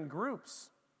together in groups.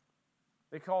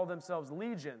 They call themselves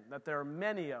legion, that there are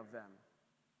many of them.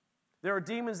 There are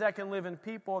demons that can live in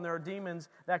people, and there are demons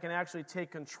that can actually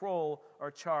take control or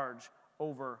charge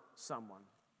over someone.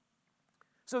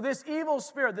 So this evil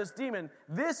spirit, this demon,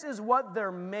 this is what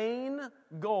their main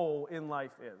goal in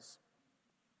life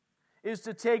is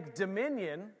to take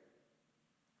dominion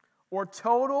or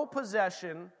total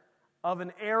possession of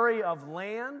an area of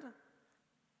land,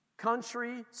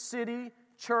 country, city,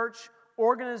 church,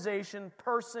 organization,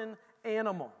 person,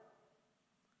 animal.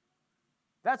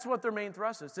 That's what their main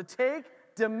thrust is, to take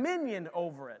dominion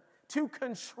over it, to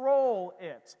control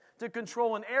it, to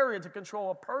control an area, to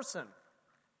control a person.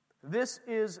 This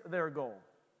is their goal.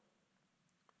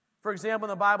 For example, in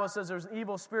the Bible it says there's an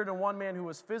evil spirit in one man who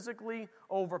was physically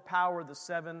overpowered the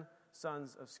 7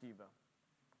 sons of Sceva.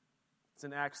 It's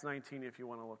in Acts 19 if you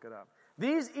want to look it up.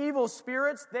 These evil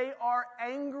spirits, they are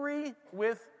angry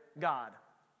with God.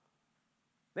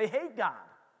 They hate God.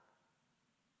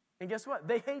 And guess what?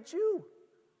 They hate you.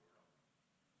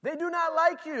 They do not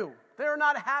like you. They are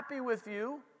not happy with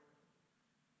you.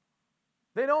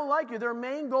 They don't like you. Their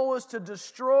main goal is to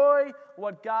destroy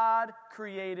what God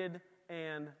created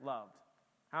and loved.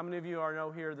 How many of you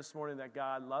know here this morning that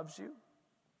God loves you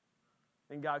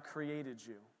and God created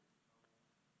you?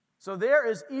 So there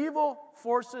is evil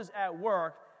forces at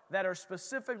work that are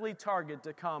specifically targeted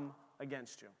to come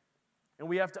against you. And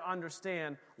we have to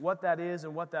understand what that is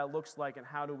and what that looks like and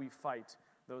how do we fight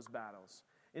those battles.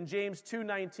 In James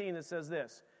 2:19 it says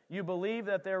this, "You believe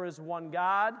that there is one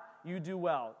God, you do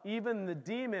well. Even the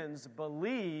demons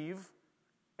believe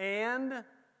and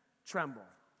tremble."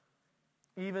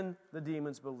 Even the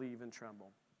demons believe and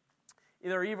tremble.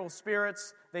 They're evil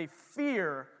spirits. They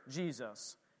fear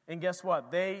Jesus. And guess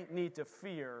what? They need to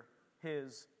fear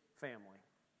his family.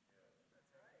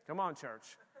 Come on,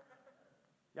 church.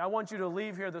 I want you to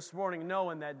leave here this morning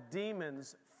knowing that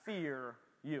demons fear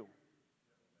you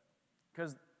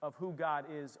because of who God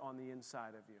is on the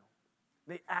inside of you.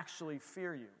 They actually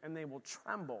fear you, and they will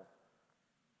tremble.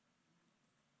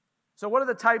 So what are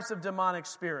the types of demonic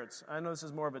spirits? I know this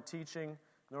is more of a teaching.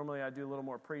 Normally I do a little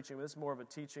more preaching, but this is more of a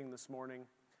teaching this morning.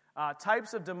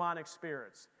 Types of demonic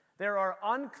spirits. There are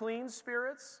unclean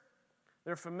spirits.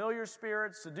 There are familiar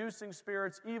spirits, seducing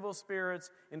spirits, evil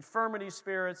spirits, infirmity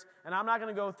spirits, and I'm not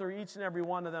going to go through each and every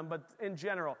one of them, but in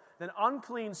general, an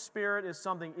unclean spirit is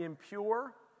something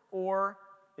impure or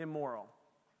immoral.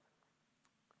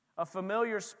 A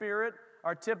familiar spirit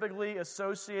are typically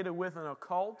associated with an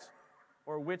occult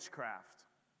or witchcraft.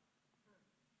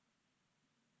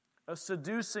 A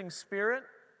seducing spirit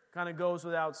kind of goes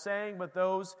without saying, but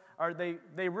those are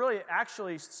they really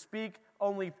actually speak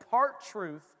only part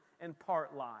truth and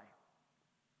part lie.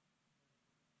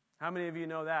 How many of you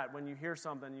know that? When you hear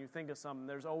something, you think of something,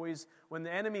 there's always, when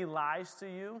the enemy lies to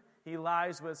you, he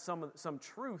lies with some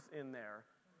truth in there.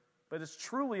 But it's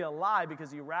truly a lie because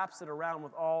he wraps it around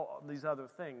with all these other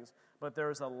things. But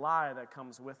there's a lie that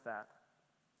comes with that.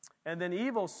 And then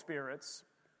evil spirits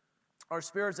are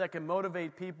spirits that can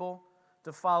motivate people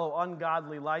to follow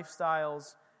ungodly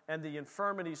lifestyles. And the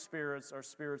infirmity spirits are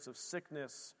spirits of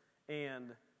sickness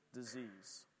and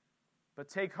disease. But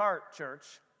take heart,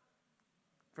 church,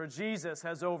 for Jesus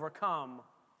has overcome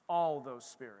all those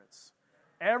spirits.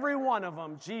 Every one of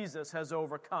them, Jesus has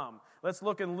overcome. Let's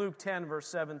look in Luke 10, verse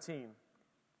 17. It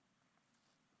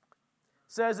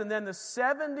says, "And then the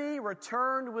 70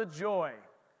 returned with joy,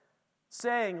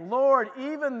 saying, 'Lord,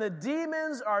 even the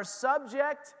demons are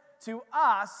subject to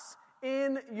us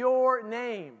in your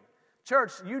name.'"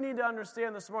 Church, you need to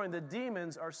understand this morning, the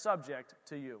demons are subject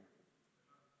to you.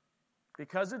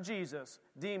 Because of Jesus,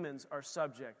 demons are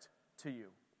subject to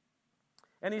you.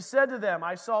 And he said to them,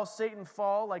 "I saw Satan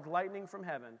fall like lightning from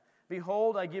heaven.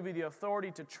 Behold, I give you the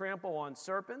authority to trample on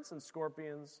serpents and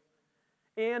scorpions,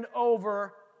 and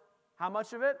over," how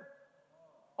much of it?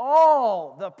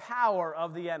 "All the power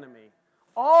of the enemy."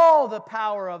 All the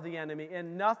power of the enemy,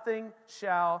 and nothing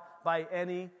shall by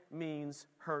any means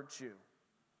hurt you.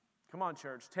 Come on,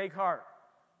 church, take heart.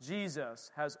 Jesus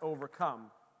has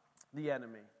overcome the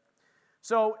enemy.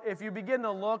 So if you begin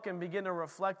to look and begin to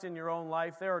reflect in your own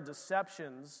life, there are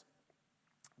deceptions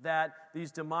that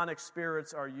these demonic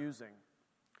spirits are using.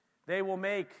 They will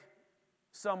make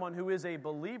someone who is a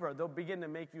believer, they'll begin to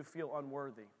make you feel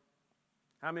unworthy.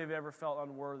 How many of you ever felt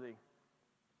unworthy?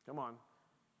 Come on.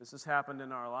 This has happened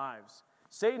in our lives.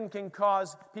 Satan can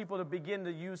cause people to begin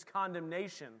to use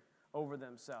condemnation over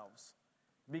themselves.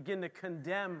 Begin to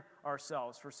condemn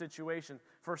ourselves for situations,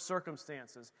 for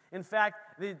circumstances. In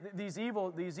fact, these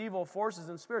evil forces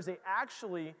and spirits, they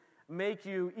actually make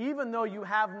you, even though you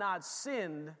have not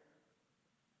sinned,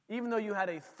 even though you had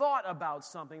a thought about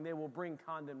something, they will bring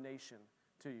condemnation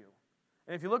to you.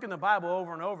 And if you look in the Bible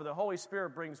over and over, the Holy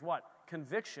Spirit brings what?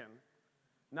 Conviction,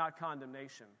 not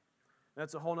condemnation.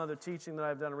 That's a whole other teaching that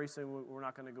I've done recently. We're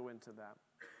not going to go into that.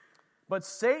 But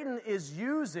Satan is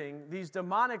using these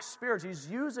demonic spirits, he's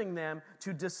using them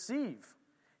to deceive.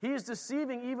 He is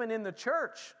deceiving even in the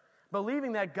church,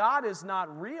 believing that God is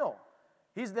not real.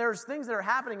 There's things that are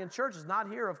happening in churches, not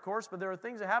here, of course, but there are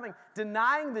things that are happening,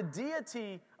 denying the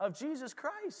deity of Jesus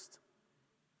Christ.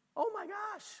 Oh my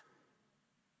gosh.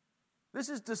 This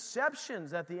is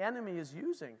deceptions that the enemy is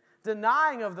using.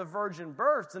 Denying of the virgin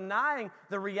birth, denying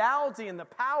the reality and the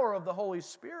power of the Holy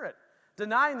Spirit,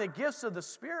 denying the gifts of the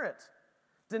Spirit,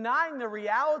 denying the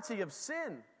reality of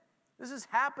sin. This is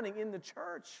happening in the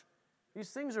church.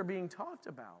 These things are being talked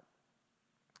about.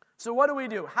 So what do we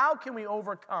do? How can we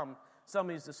overcome some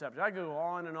of these deceptions? I could go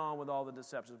on and on with all the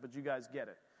deceptions, but you guys get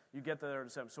it. You get that they're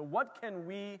deceptions. So what can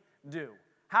we do?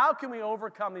 How can we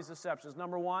overcome these deceptions?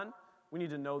 Number one, we need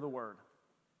to know the Word.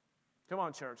 Come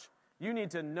on, church. You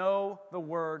need to know the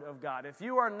Word of God. If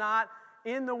you are not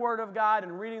in the Word of God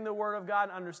and reading the Word of God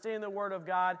and understanding the Word of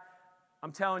God,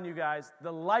 I'm telling you guys,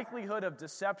 the likelihood of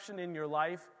deception in your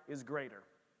life is greater.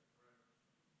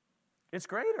 It's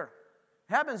greater.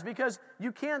 Happens because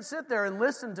you can't sit there and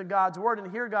listen to God's word and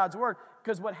hear God's word,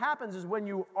 because what happens is when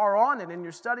you are on it and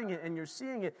you're studying it and you're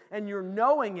seeing it and you're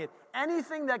knowing it,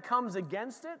 anything that comes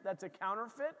against it that's a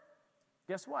counterfeit,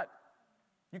 guess what?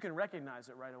 You can recognize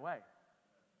it right away.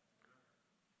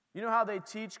 You know how they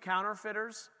teach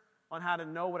counterfeiters on how to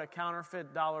know what a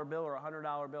counterfeit dollar bill or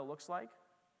 $100 bill looks like?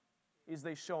 Is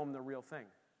they show them the real thing.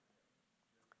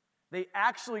 They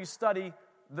actually study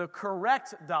the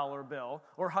correct dollar bill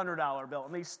or $100 bill,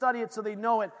 and they study it so they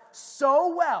know it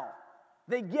so well.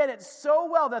 They get it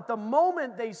so well that the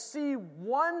moment they see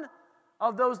one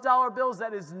of those dollar bills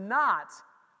that is not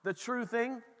the true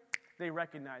thing, they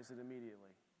recognize it immediately.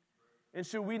 And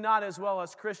should we not, as well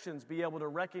as Christians, be able to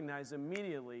recognize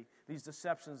immediately these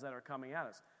deceptions that are coming at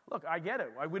us? Look, I get it.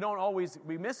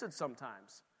 We miss it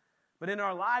sometimes. But in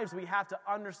our lives, we have to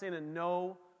understand and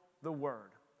know the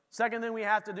Word. Second thing we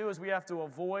have to do is we have to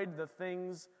avoid the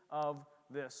things of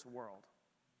this world.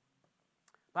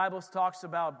 The Bible talks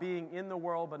about being in the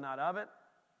world but not of it.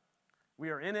 We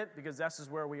are in it because this is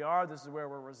where we are. This is where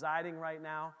we're residing right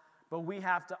now. But we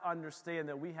have to understand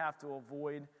that we have to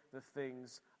avoid the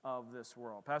things of this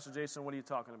world. Pastor Jason, what are you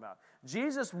talking about?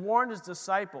 Jesus warned his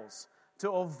disciples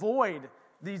to avoid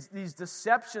these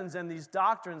deceptions and these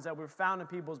doctrines that were found in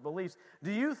people's beliefs.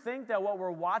 Do you think that what we're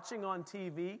watching on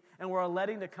TV and we're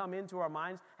letting to come into our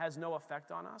minds has no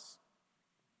effect on us?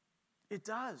 It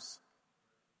does.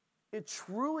 It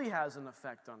truly has an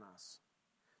effect on us.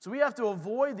 So we have to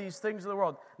avoid these things of the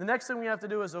world. The next thing we have to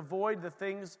do is avoid the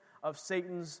things of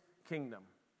Satan's kingdom.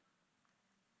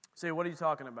 Say, what are you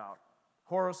talking about?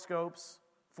 Horoscopes,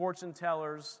 fortune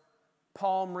tellers,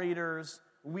 palm readers,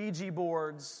 Ouija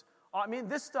boards. I mean,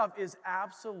 this stuff is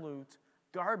absolute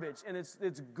garbage, and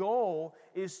its goal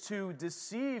is to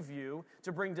deceive you,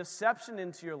 to bring deception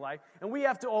into your life, and we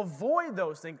have to avoid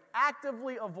those things,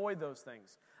 actively avoid those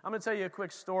things. I'm going to tell you a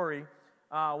quick story.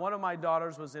 One of my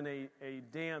daughters was in a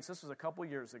dance, this was a couple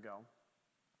years ago,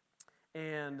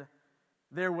 and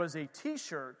there was a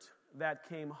t-shirt that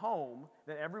came home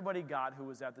that everybody got who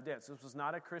was at the dance. This was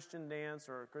not a Christian dance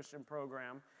or a Christian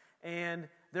program. And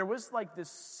there was like this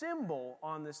symbol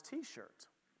on this t-shirt.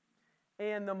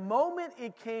 And the moment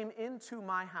it came into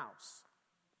my house,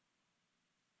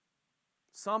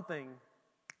 something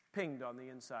pinged on the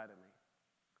inside of me.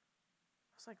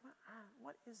 I was like,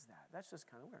 what is that? That's just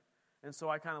kind of weird. And so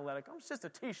I kind of let it go. It's just a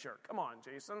t-shirt. Come on,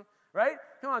 Jason. Right?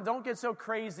 Come on, don't get so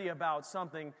crazy about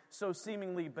something so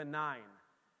seemingly benign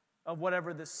of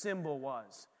whatever the symbol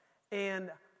was. And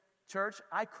church,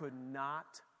 I could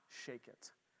not shake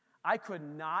it. I could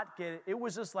not get it. It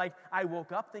was just like I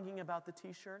woke up thinking about the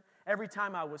t-shirt. Every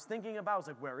time I was thinking about it, I was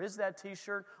like, where is that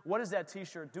t-shirt? What is that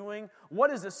t-shirt doing? What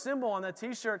is the symbol on that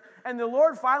t-shirt? And the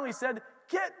Lord finally said,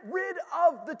 get rid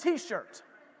of the t-shirt.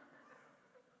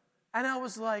 And I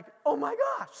was like, oh my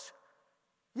gosh,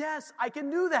 yes, I can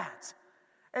do that.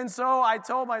 And so I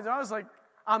told my daughter, I was like,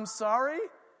 I'm sorry,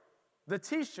 the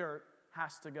t-shirt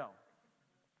has to go.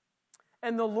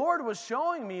 And the Lord was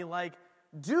showing me, like,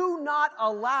 do not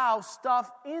allow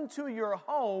stuff into your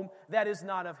home that is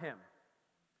not of Him.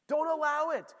 Don't allow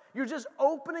it. You're just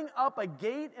opening up a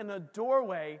gate and a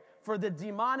doorway for the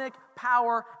demonic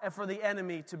power and for the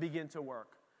enemy to begin to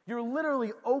work. You're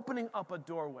literally opening up a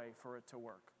doorway for it to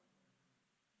work.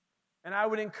 And I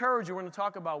would encourage you, we're going to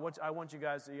talk about what I want you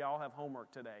guys to, y'all have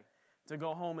homework today, to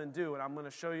go home and do. And I'm going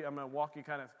to show you, I'm going to walk you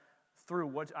kind of through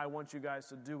what I want you guys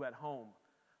to do at home.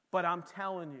 But I'm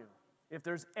telling you, if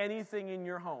there's anything in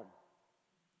your home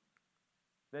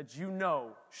that you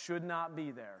know should not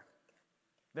be there,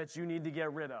 that you need to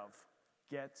get rid of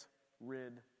it.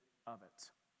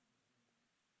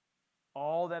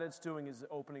 All that it's doing is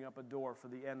opening up a door for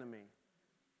the enemy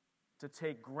to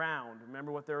take ground.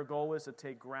 Remember what their goal is, to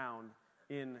take ground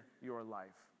in your life.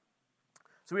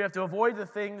 So we have to avoid the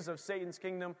things of Satan's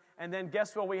kingdom, and then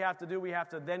guess what we have to do? We have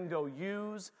to then go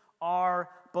use our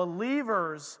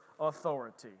believers'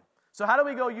 authority. So how do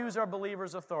we go use our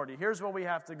believers' authority? Here's what we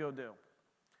have to go do.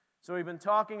 So we've been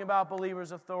talking about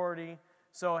believers' authority.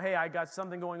 So, hey, I got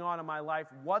something going on in my life.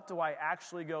 What do I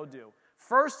actually go do?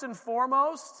 First and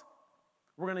foremost,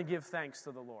 we're going to give thanks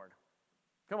to the Lord.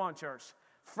 Come on, church.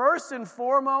 First and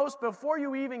foremost, before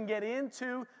you even get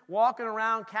into walking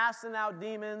around casting out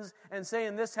demons and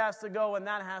saying this has to go and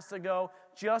that has to go,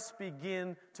 just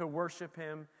begin to worship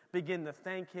Him, begin to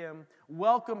thank Him,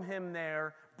 welcome Him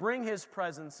there, bring His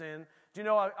presence in. Do you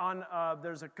know,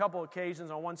 there's a couple occasions,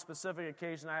 on one specific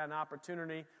occasion, I had an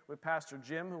opportunity with Pastor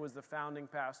Jim, who was the founding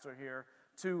pastor here,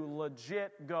 to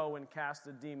legit go and cast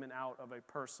a demon out of a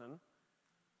person.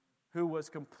 who was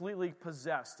completely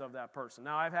possessed of that person.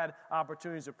 Now, I've had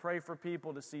opportunities to pray for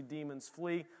people to see demons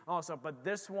flee also, but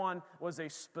this one was a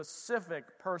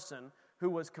specific person who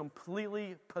was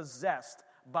completely possessed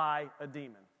by a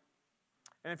demon.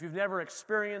 And if you've never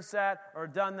experienced that or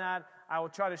done that, I will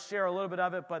try to share a little bit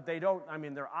of it, but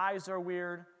their eyes are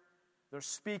weird, they're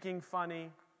speaking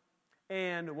funny,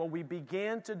 and what we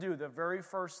began to do, the very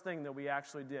first thing that we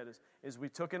actually did is we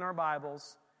took in our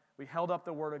Bibles, we held up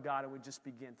the Word of God, and we just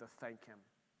began to thank Him.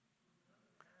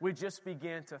 We just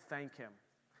began to thank Him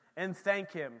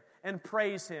and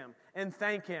praise Him and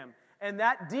thank Him. And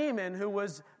that demon who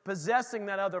was possessing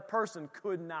that other person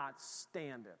could not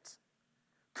stand it.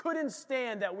 Couldn't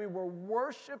stand that we were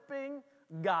worshiping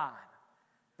God.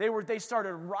 They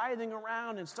started writhing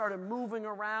around and started moving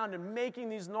around and making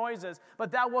these noises,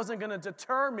 but that wasn't going to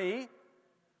deter me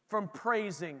from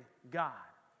praising God.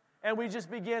 And we just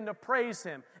began to praise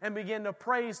Him and begin to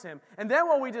praise Him. And then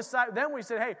what we decided, then we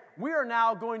said, hey, we are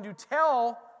now going to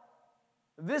tell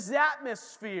this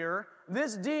atmosphere,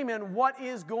 this demon, what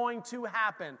is going to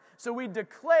happen. So we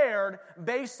declared,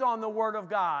 based on the Word of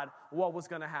God, what was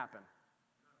going to happen.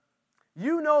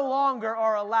 You no longer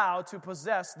are allowed to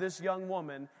possess this young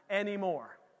woman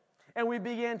anymore. And we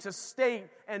began to state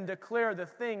and declare the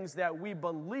things that we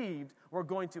believed were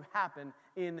going to happen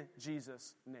in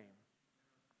Jesus' name.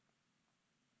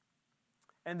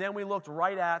 And then we looked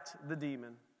right at the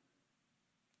demon,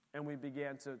 and we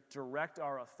began to direct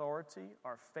our authority,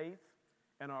 our faith,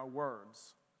 and our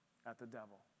words at the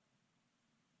devil.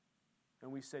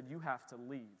 And we said, you have to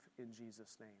leave in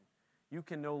Jesus' name. You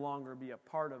can no longer be a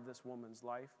part of this woman's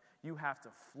life. You have to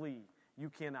flee. You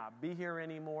cannot be here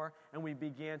anymore. And we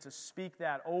began to speak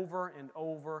that over and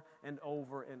over and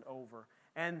over and over.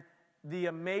 And the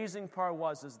amazing part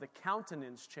is the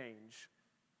countenance change.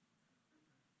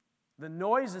 The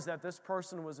noises that this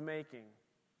person was making,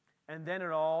 and then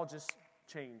it all just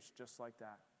changed just like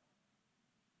that.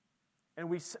 And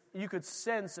you could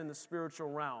sense in the spiritual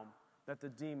realm that the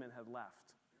demon had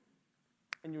left.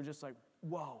 And you're just like,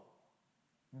 whoa,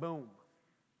 boom.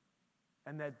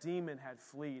 And that demon had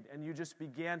fled. And you just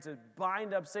began to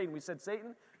bind up Satan. We said,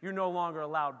 Satan, you're no longer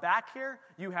allowed back here.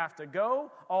 You have to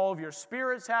go. All of your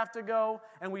spirits have to go.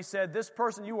 And we said, this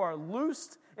person, you are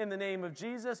loosed in the name of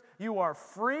Jesus. You are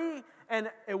free. And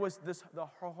it was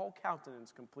her whole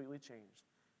countenance completely changed.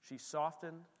 She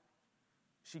softened.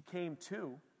 She came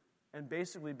to and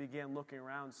basically began looking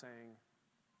around saying,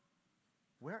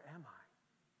 where am I?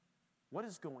 What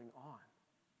is going on?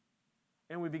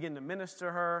 And we began to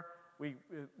minister her.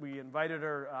 We invited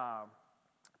her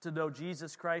to know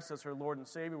Jesus Christ as her Lord and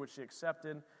Savior, which she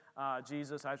accepted.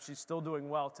 Jesus, she's still doing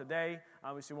well today.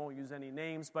 Obviously, won't use any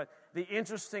names. But the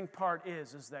interesting part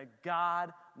is that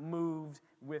God moved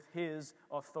with His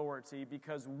authority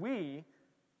because we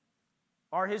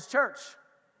are His church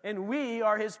and we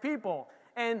are His people.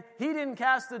 And He didn't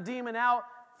cast the demon out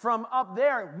from up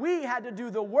there. We had to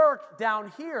do the work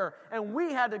down here, and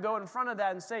we had to go in front of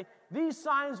that and say, these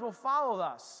signs will follow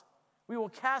us. We will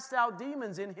cast out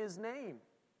demons in His name.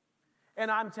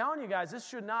 And I'm telling you guys, this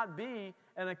should not be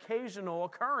an occasional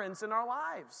occurrence in our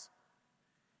lives.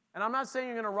 And I'm not saying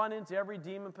you're going to run into every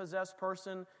demon-possessed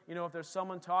person. You know, if there's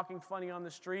someone talking funny on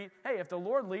the street, hey, if the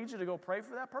Lord leads you to go pray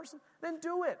for that person, then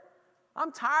do it.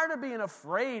 I'm tired of being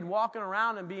afraid, walking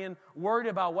around and being worried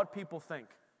about what people think.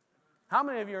 How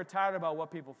many of you are tired about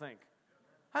what people think?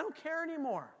 I don't care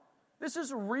anymore. This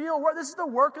is real work. This is the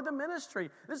work of the ministry.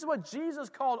 This is what Jesus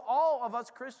called all of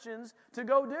us Christians to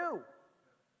go do.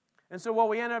 And so what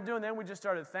we ended up doing then, we just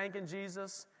started thanking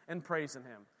Jesus and praising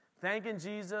Him. Thanking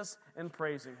Jesus and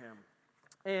praising Him.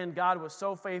 And God was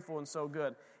so faithful and so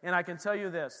good. And I can tell you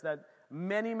this, that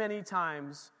many, many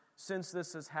times since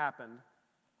this has happened,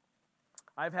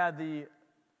 I've had the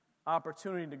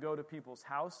opportunity to go to people's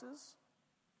houses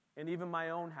and even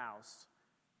my own house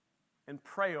and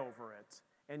pray over it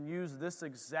and use this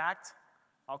exact,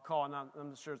 I'm not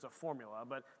sure it's a formula,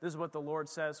 but this is what the Lord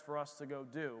says for us to go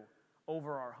do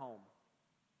over our home.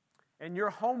 And your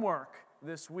homework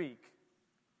this week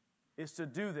is to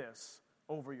do this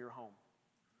over your home.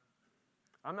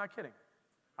 I'm not kidding.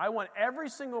 I want every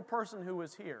single person who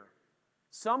is here,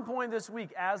 some point this week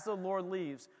as the Lord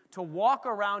leaves, to walk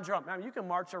around your home. I mean, you can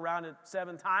march around it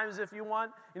 7 times if you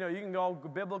want. You know, you can go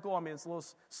biblical. I mean, it's a little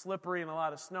slippery and a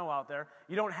lot of snow out there.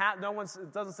 You don't have,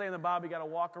 it doesn't say in the Bible you got to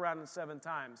walk around it 7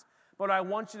 times. But what I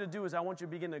want you to do is I want you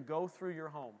to begin to go through your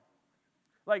home.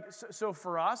 Like, so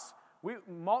for us,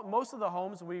 most of the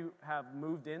homes we have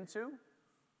moved into,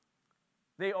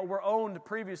 they were owned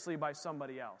previously by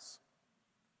somebody else.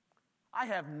 I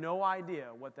have no idea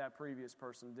what that previous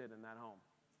person did in that home.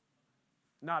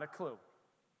 Not a clue.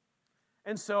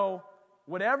 And so,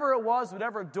 whatever it was,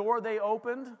 whatever door they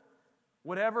opened,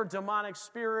 whatever demonic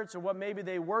spirits or what maybe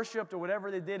they worshiped or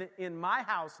whatever they did in my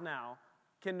house now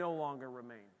can no longer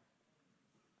remain.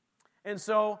 And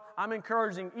so, I'm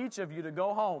encouraging each of you to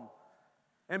go home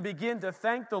and begin to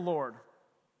thank the Lord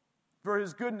for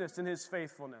His goodness and His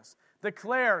faithfulness.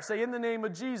 Declare, say, in the name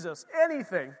of Jesus,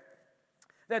 anything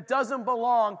that doesn't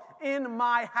belong in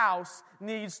my house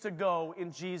needs to go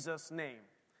in Jesus' name.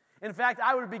 In fact,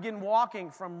 I would begin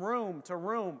walking from room to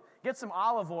room. Get some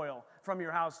olive oil from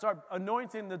your house. Start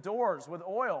anointing the doors with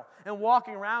oil and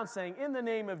walking around saying, in the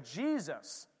name of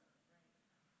Jesus,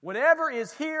 whatever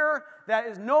is here that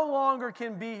is no longer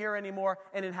can be here anymore,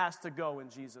 and it has to go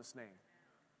in Jesus' name.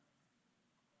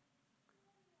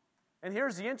 And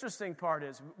here's the interesting part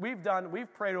is,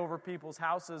 we've prayed over people's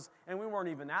houses, and we weren't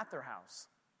even at their house.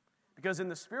 Because in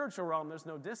the spiritual realm, there's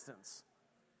no distance.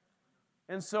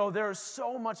 And so there's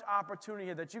so much opportunity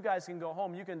here that you guys can go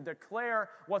home. You can declare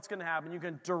what's going to happen. You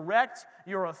can direct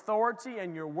your authority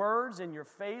and your words and your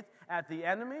faith at the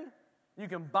enemy. You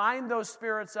can bind those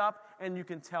spirits up, and you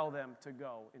can tell them to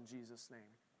go in Jesus' name.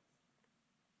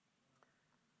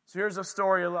 So here's a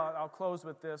story. I'll close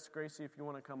with this. Gracie, if you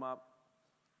want to come up.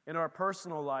 In our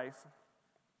personal life,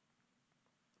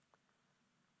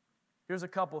 here's a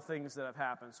couple things that have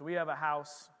happened. So we have a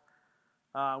house.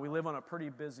 We live on a pretty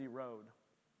busy road.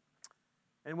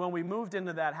 And when we moved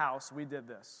into that house, we did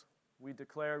this. We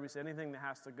declared, we said, anything that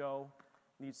has to go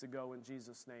needs to go in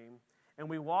Jesus' name. And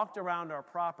we walked around our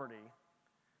property,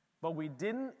 but we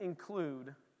didn't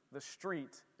include the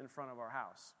street in front of our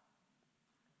house.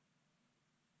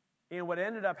 And what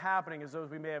ended up happening is,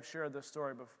 we may have shared this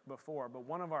story before, but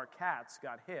one of our cats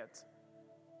got hit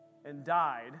and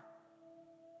died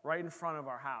right in front of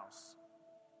our house.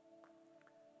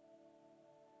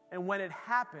 And when it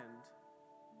happened,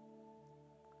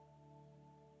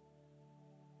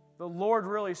 the Lord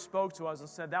really spoke to us and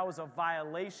said that was a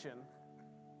violation.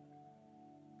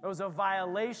 It was a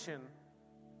violation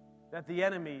that the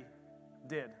enemy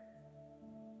did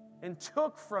and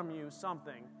took from you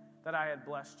something that I had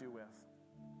blessed you with.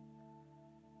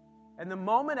 And the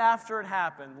moment after it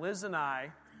happened, Liz and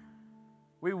I,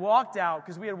 we walked out,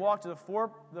 because we had walked to the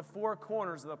four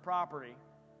corners of the property,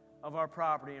 of our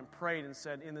property, and prayed and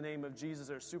said, in the name of Jesus,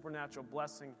 there's supernatural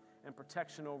blessing and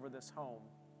protection over this home.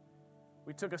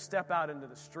 We took a step out into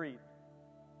the street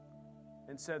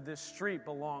and said, this street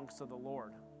belongs to the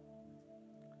Lord.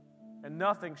 And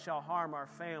nothing shall harm our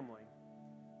family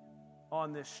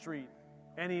on this street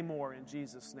anymore in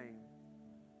Jesus' name.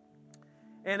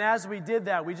 And as we did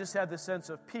that, we just had the sense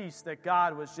of peace that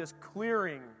God was just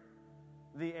clearing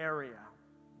the area.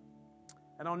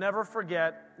 And I'll never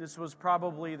forget, this was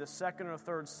probably the second or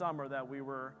third summer that we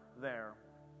were there.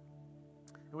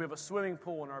 And we have a swimming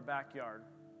pool in our backyard.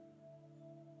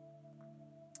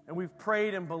 And we've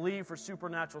prayed and believed for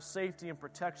supernatural safety and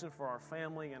protection for our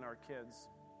family and our kids.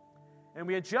 And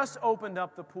we had just opened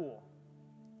up the pool.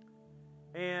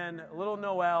 And little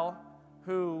Noelle,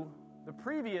 who the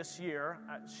previous year,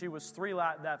 she was 3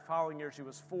 that following year, she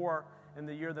was 4 in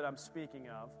the year that I'm speaking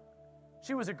of.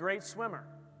 She was a great swimmer.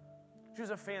 She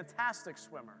was a fantastic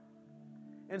swimmer.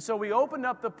 And so we opened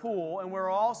up the pool, and we were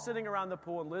all sitting around the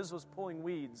pool, and Liz was pulling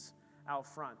weeds out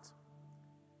front.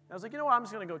 And I was like, you know what, I'm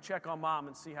just going to go check on Mom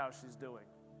and see how she's doing.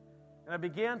 And I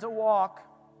began to walk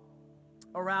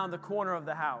around the corner of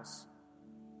the house.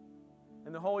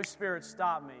 And the Holy Spirit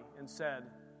stopped me and said,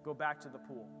 go back to the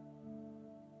pool.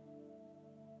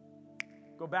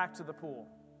 Go back to the pool.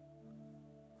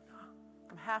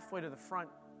 I'm halfway to the front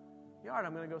yard.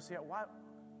 I'm going to go see it. Why?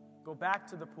 Go back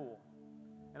to the pool.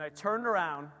 And I turned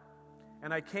around,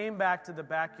 and I came back to the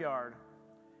backyard.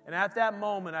 And at that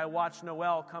moment, I watched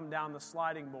Noelle come down the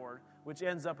sliding board, which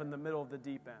ends up in the middle of the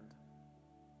deep end.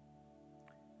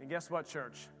 And guess what,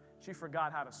 church? She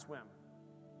forgot how to swim.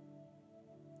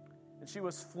 And she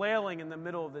was flailing in the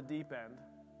middle of the deep end.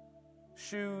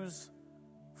 Shoes,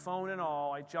 phone and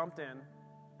all. I jumped in,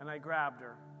 and I grabbed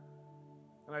her.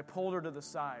 And I pulled her to the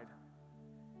side.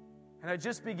 And I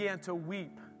just began to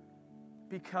weep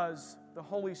because the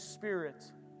Holy Spirit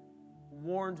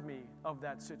warned me of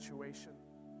that situation.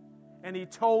 And He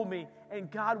told me, and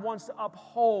God wants to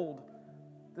uphold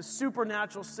the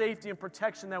supernatural safety and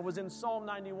protection that was in Psalm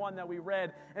 91 that we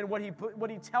read, and what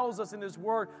he tells us in His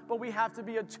Word. But we have to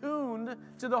be attuned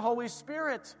to the Holy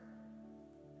Spirit.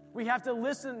 We have to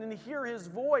listen and hear His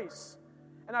voice.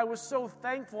 And I was so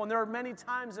thankful. And there are many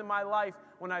times in my life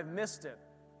when I've missed it,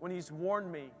 when He's warned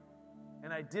me,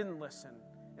 and I didn't listen,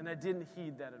 and I didn't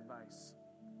heed that advice.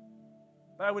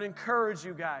 But I would encourage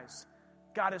you guys,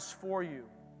 God is for you.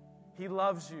 He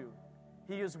loves you.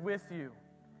 He is with you.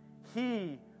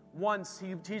 He loves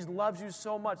you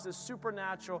so much, this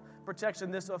supernatural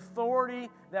protection, this authority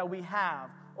that we have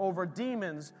over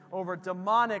demons, over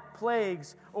demonic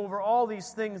plagues, over all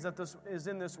these things that this is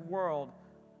in this world.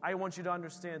 I want you to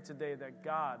understand today that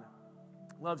God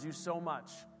loves you so much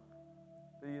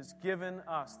that He has given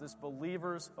us, this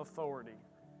believer's authority,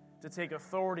 to take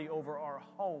authority over our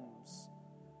homes,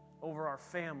 over our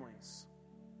families.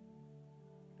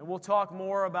 And we'll talk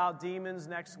more about demons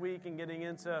next week and getting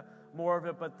into more of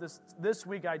it, but this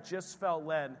week I just felt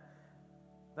led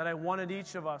that I wanted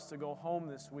each of us to go home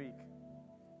this week.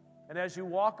 And as you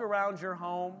walk around your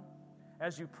home,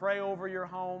 as you pray over your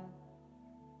home,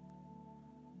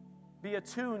 be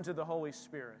attuned to the Holy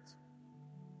Spirit.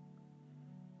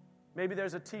 Maybe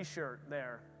there's a t-shirt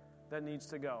there that needs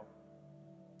to go.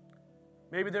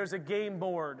 Maybe there's a game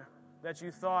board that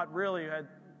you thought really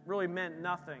meant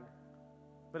nothing,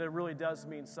 but it really does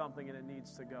mean something and it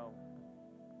needs to go.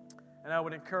 And I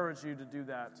would encourage you to do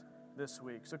that this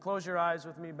week. So close your eyes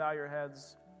with me, bow your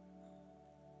heads.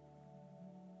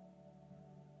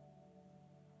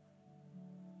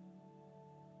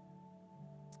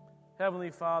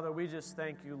 Heavenly Father, we just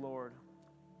thank you, Lord.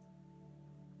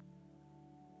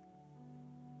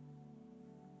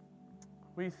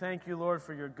 We thank you, Lord,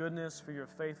 for your goodness, for your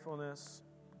faithfulness,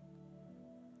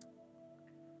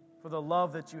 for the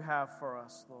love that you have for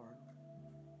us, Lord.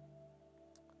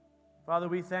 Father,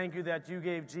 we thank you that you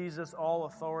gave Jesus all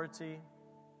authority,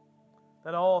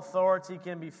 that all authority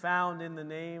can be found in the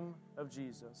name of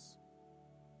Jesus.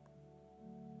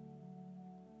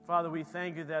 Father, we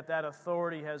thank you that that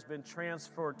authority has been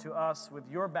transferred to us with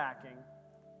your backing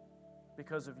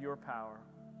because of your power.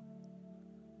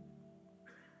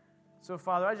 So,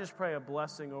 Father, I just pray a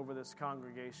blessing over this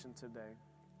congregation today,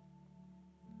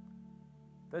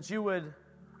 that you would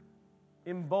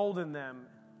embolden them,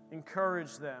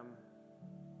 encourage them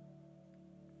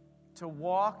to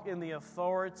walk in the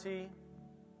authority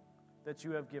that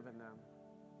you have given them.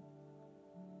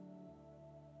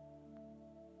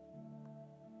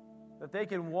 That they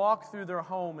can walk through their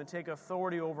home and take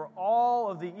authority over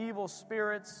all of the evil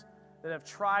spirits that have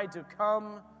tried to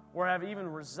come or have even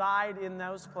reside in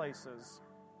those places,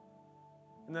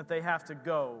 and that they have to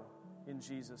go in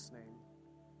Jesus' name.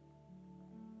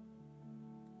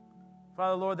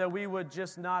 Father, Lord, that we would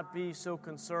just not be so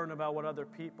concerned about what other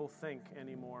people think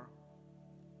anymore.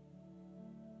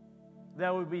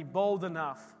 That we would be bold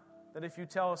enough that if you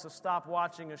tell us to stop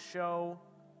watching a show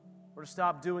or to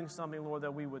stop doing something, Lord,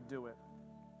 that we would do it.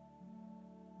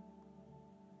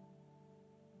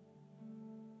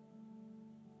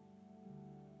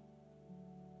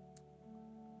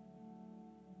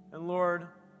 And Lord,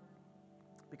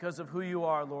 because of who you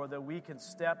are, Lord, that we can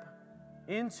step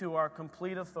into our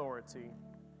complete authority,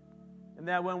 and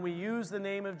that when we use the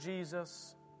name of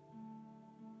Jesus,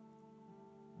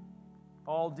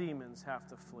 all demons have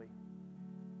to flee.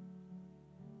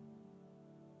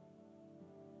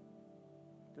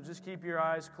 So just keep your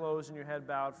eyes closed and your head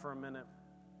bowed for a minute.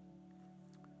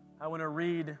 I want to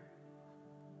read.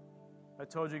 I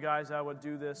told you guys I would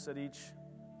do this at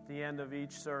the end of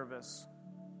each service.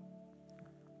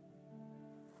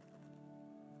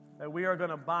 That we are going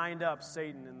to bind up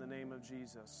Satan in the name of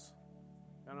Jesus.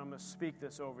 And I'm going to speak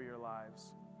this over your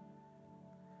lives.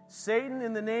 Satan,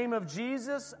 in the name of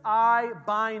Jesus, I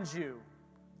bind you.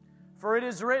 For it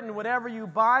is written, whatever you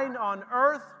bind on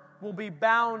earth will be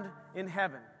bound in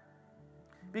heaven.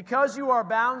 Because you are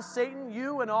bound, Satan,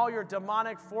 you and all your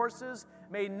demonic forces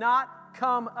may not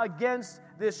come against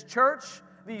this church,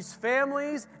 these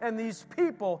families, and these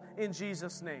people in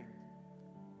Jesus' name.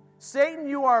 Satan,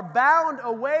 you are bound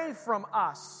away from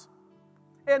us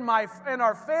and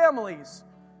our families.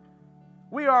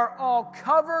 We are all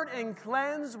covered and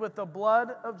cleansed with the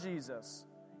blood of Jesus.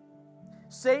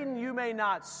 Satan, you may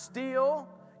not steal,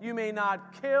 you may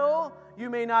not kill,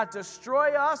 you may not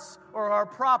destroy us or our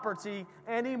property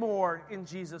anymore in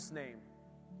Jesus' name.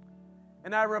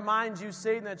 And I remind you,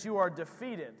 Satan, that you are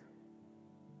defeated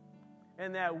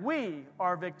and that we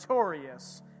are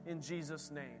victorious in Jesus'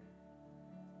 name.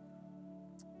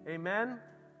 Amen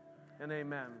and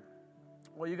amen.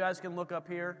 Well, you guys can look up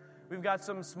here. We've got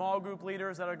some small group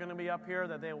leaders that are going to be up here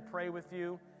that they will pray with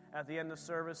you at the end of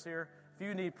service here. If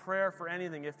you need prayer for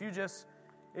anything,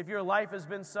 if your life has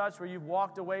been such where you've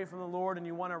walked away from the Lord and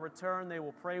you want to return, they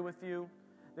will pray with you.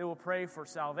 They will pray for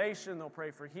salvation. They'll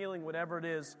pray for healing. Whatever it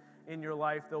is in your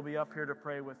life, they'll be up here to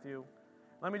pray with you.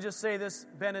 Let me just say this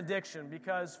benediction,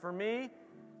 because for me,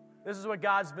 this is what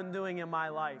God's been doing in my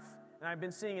life. And I've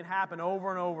been seeing it happen over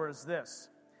and over, is this.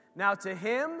 Now to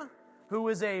him who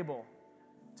is able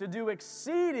to do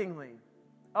exceedingly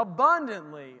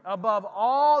abundantly above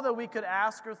all that we could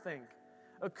ask or think,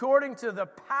 according to the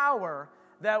power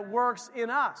that works in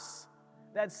us.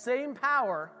 That same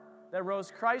power that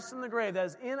rose Christ from the grave, that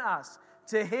is in us.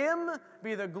 To him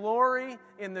be the glory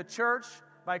in the church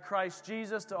by Christ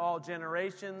Jesus to all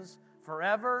generations,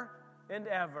 forever and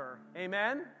ever.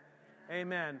 Amen?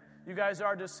 Amen. You guys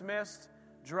are dismissed.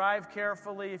 Drive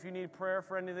carefully. If you need prayer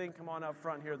for anything, come on up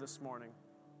front here this morning.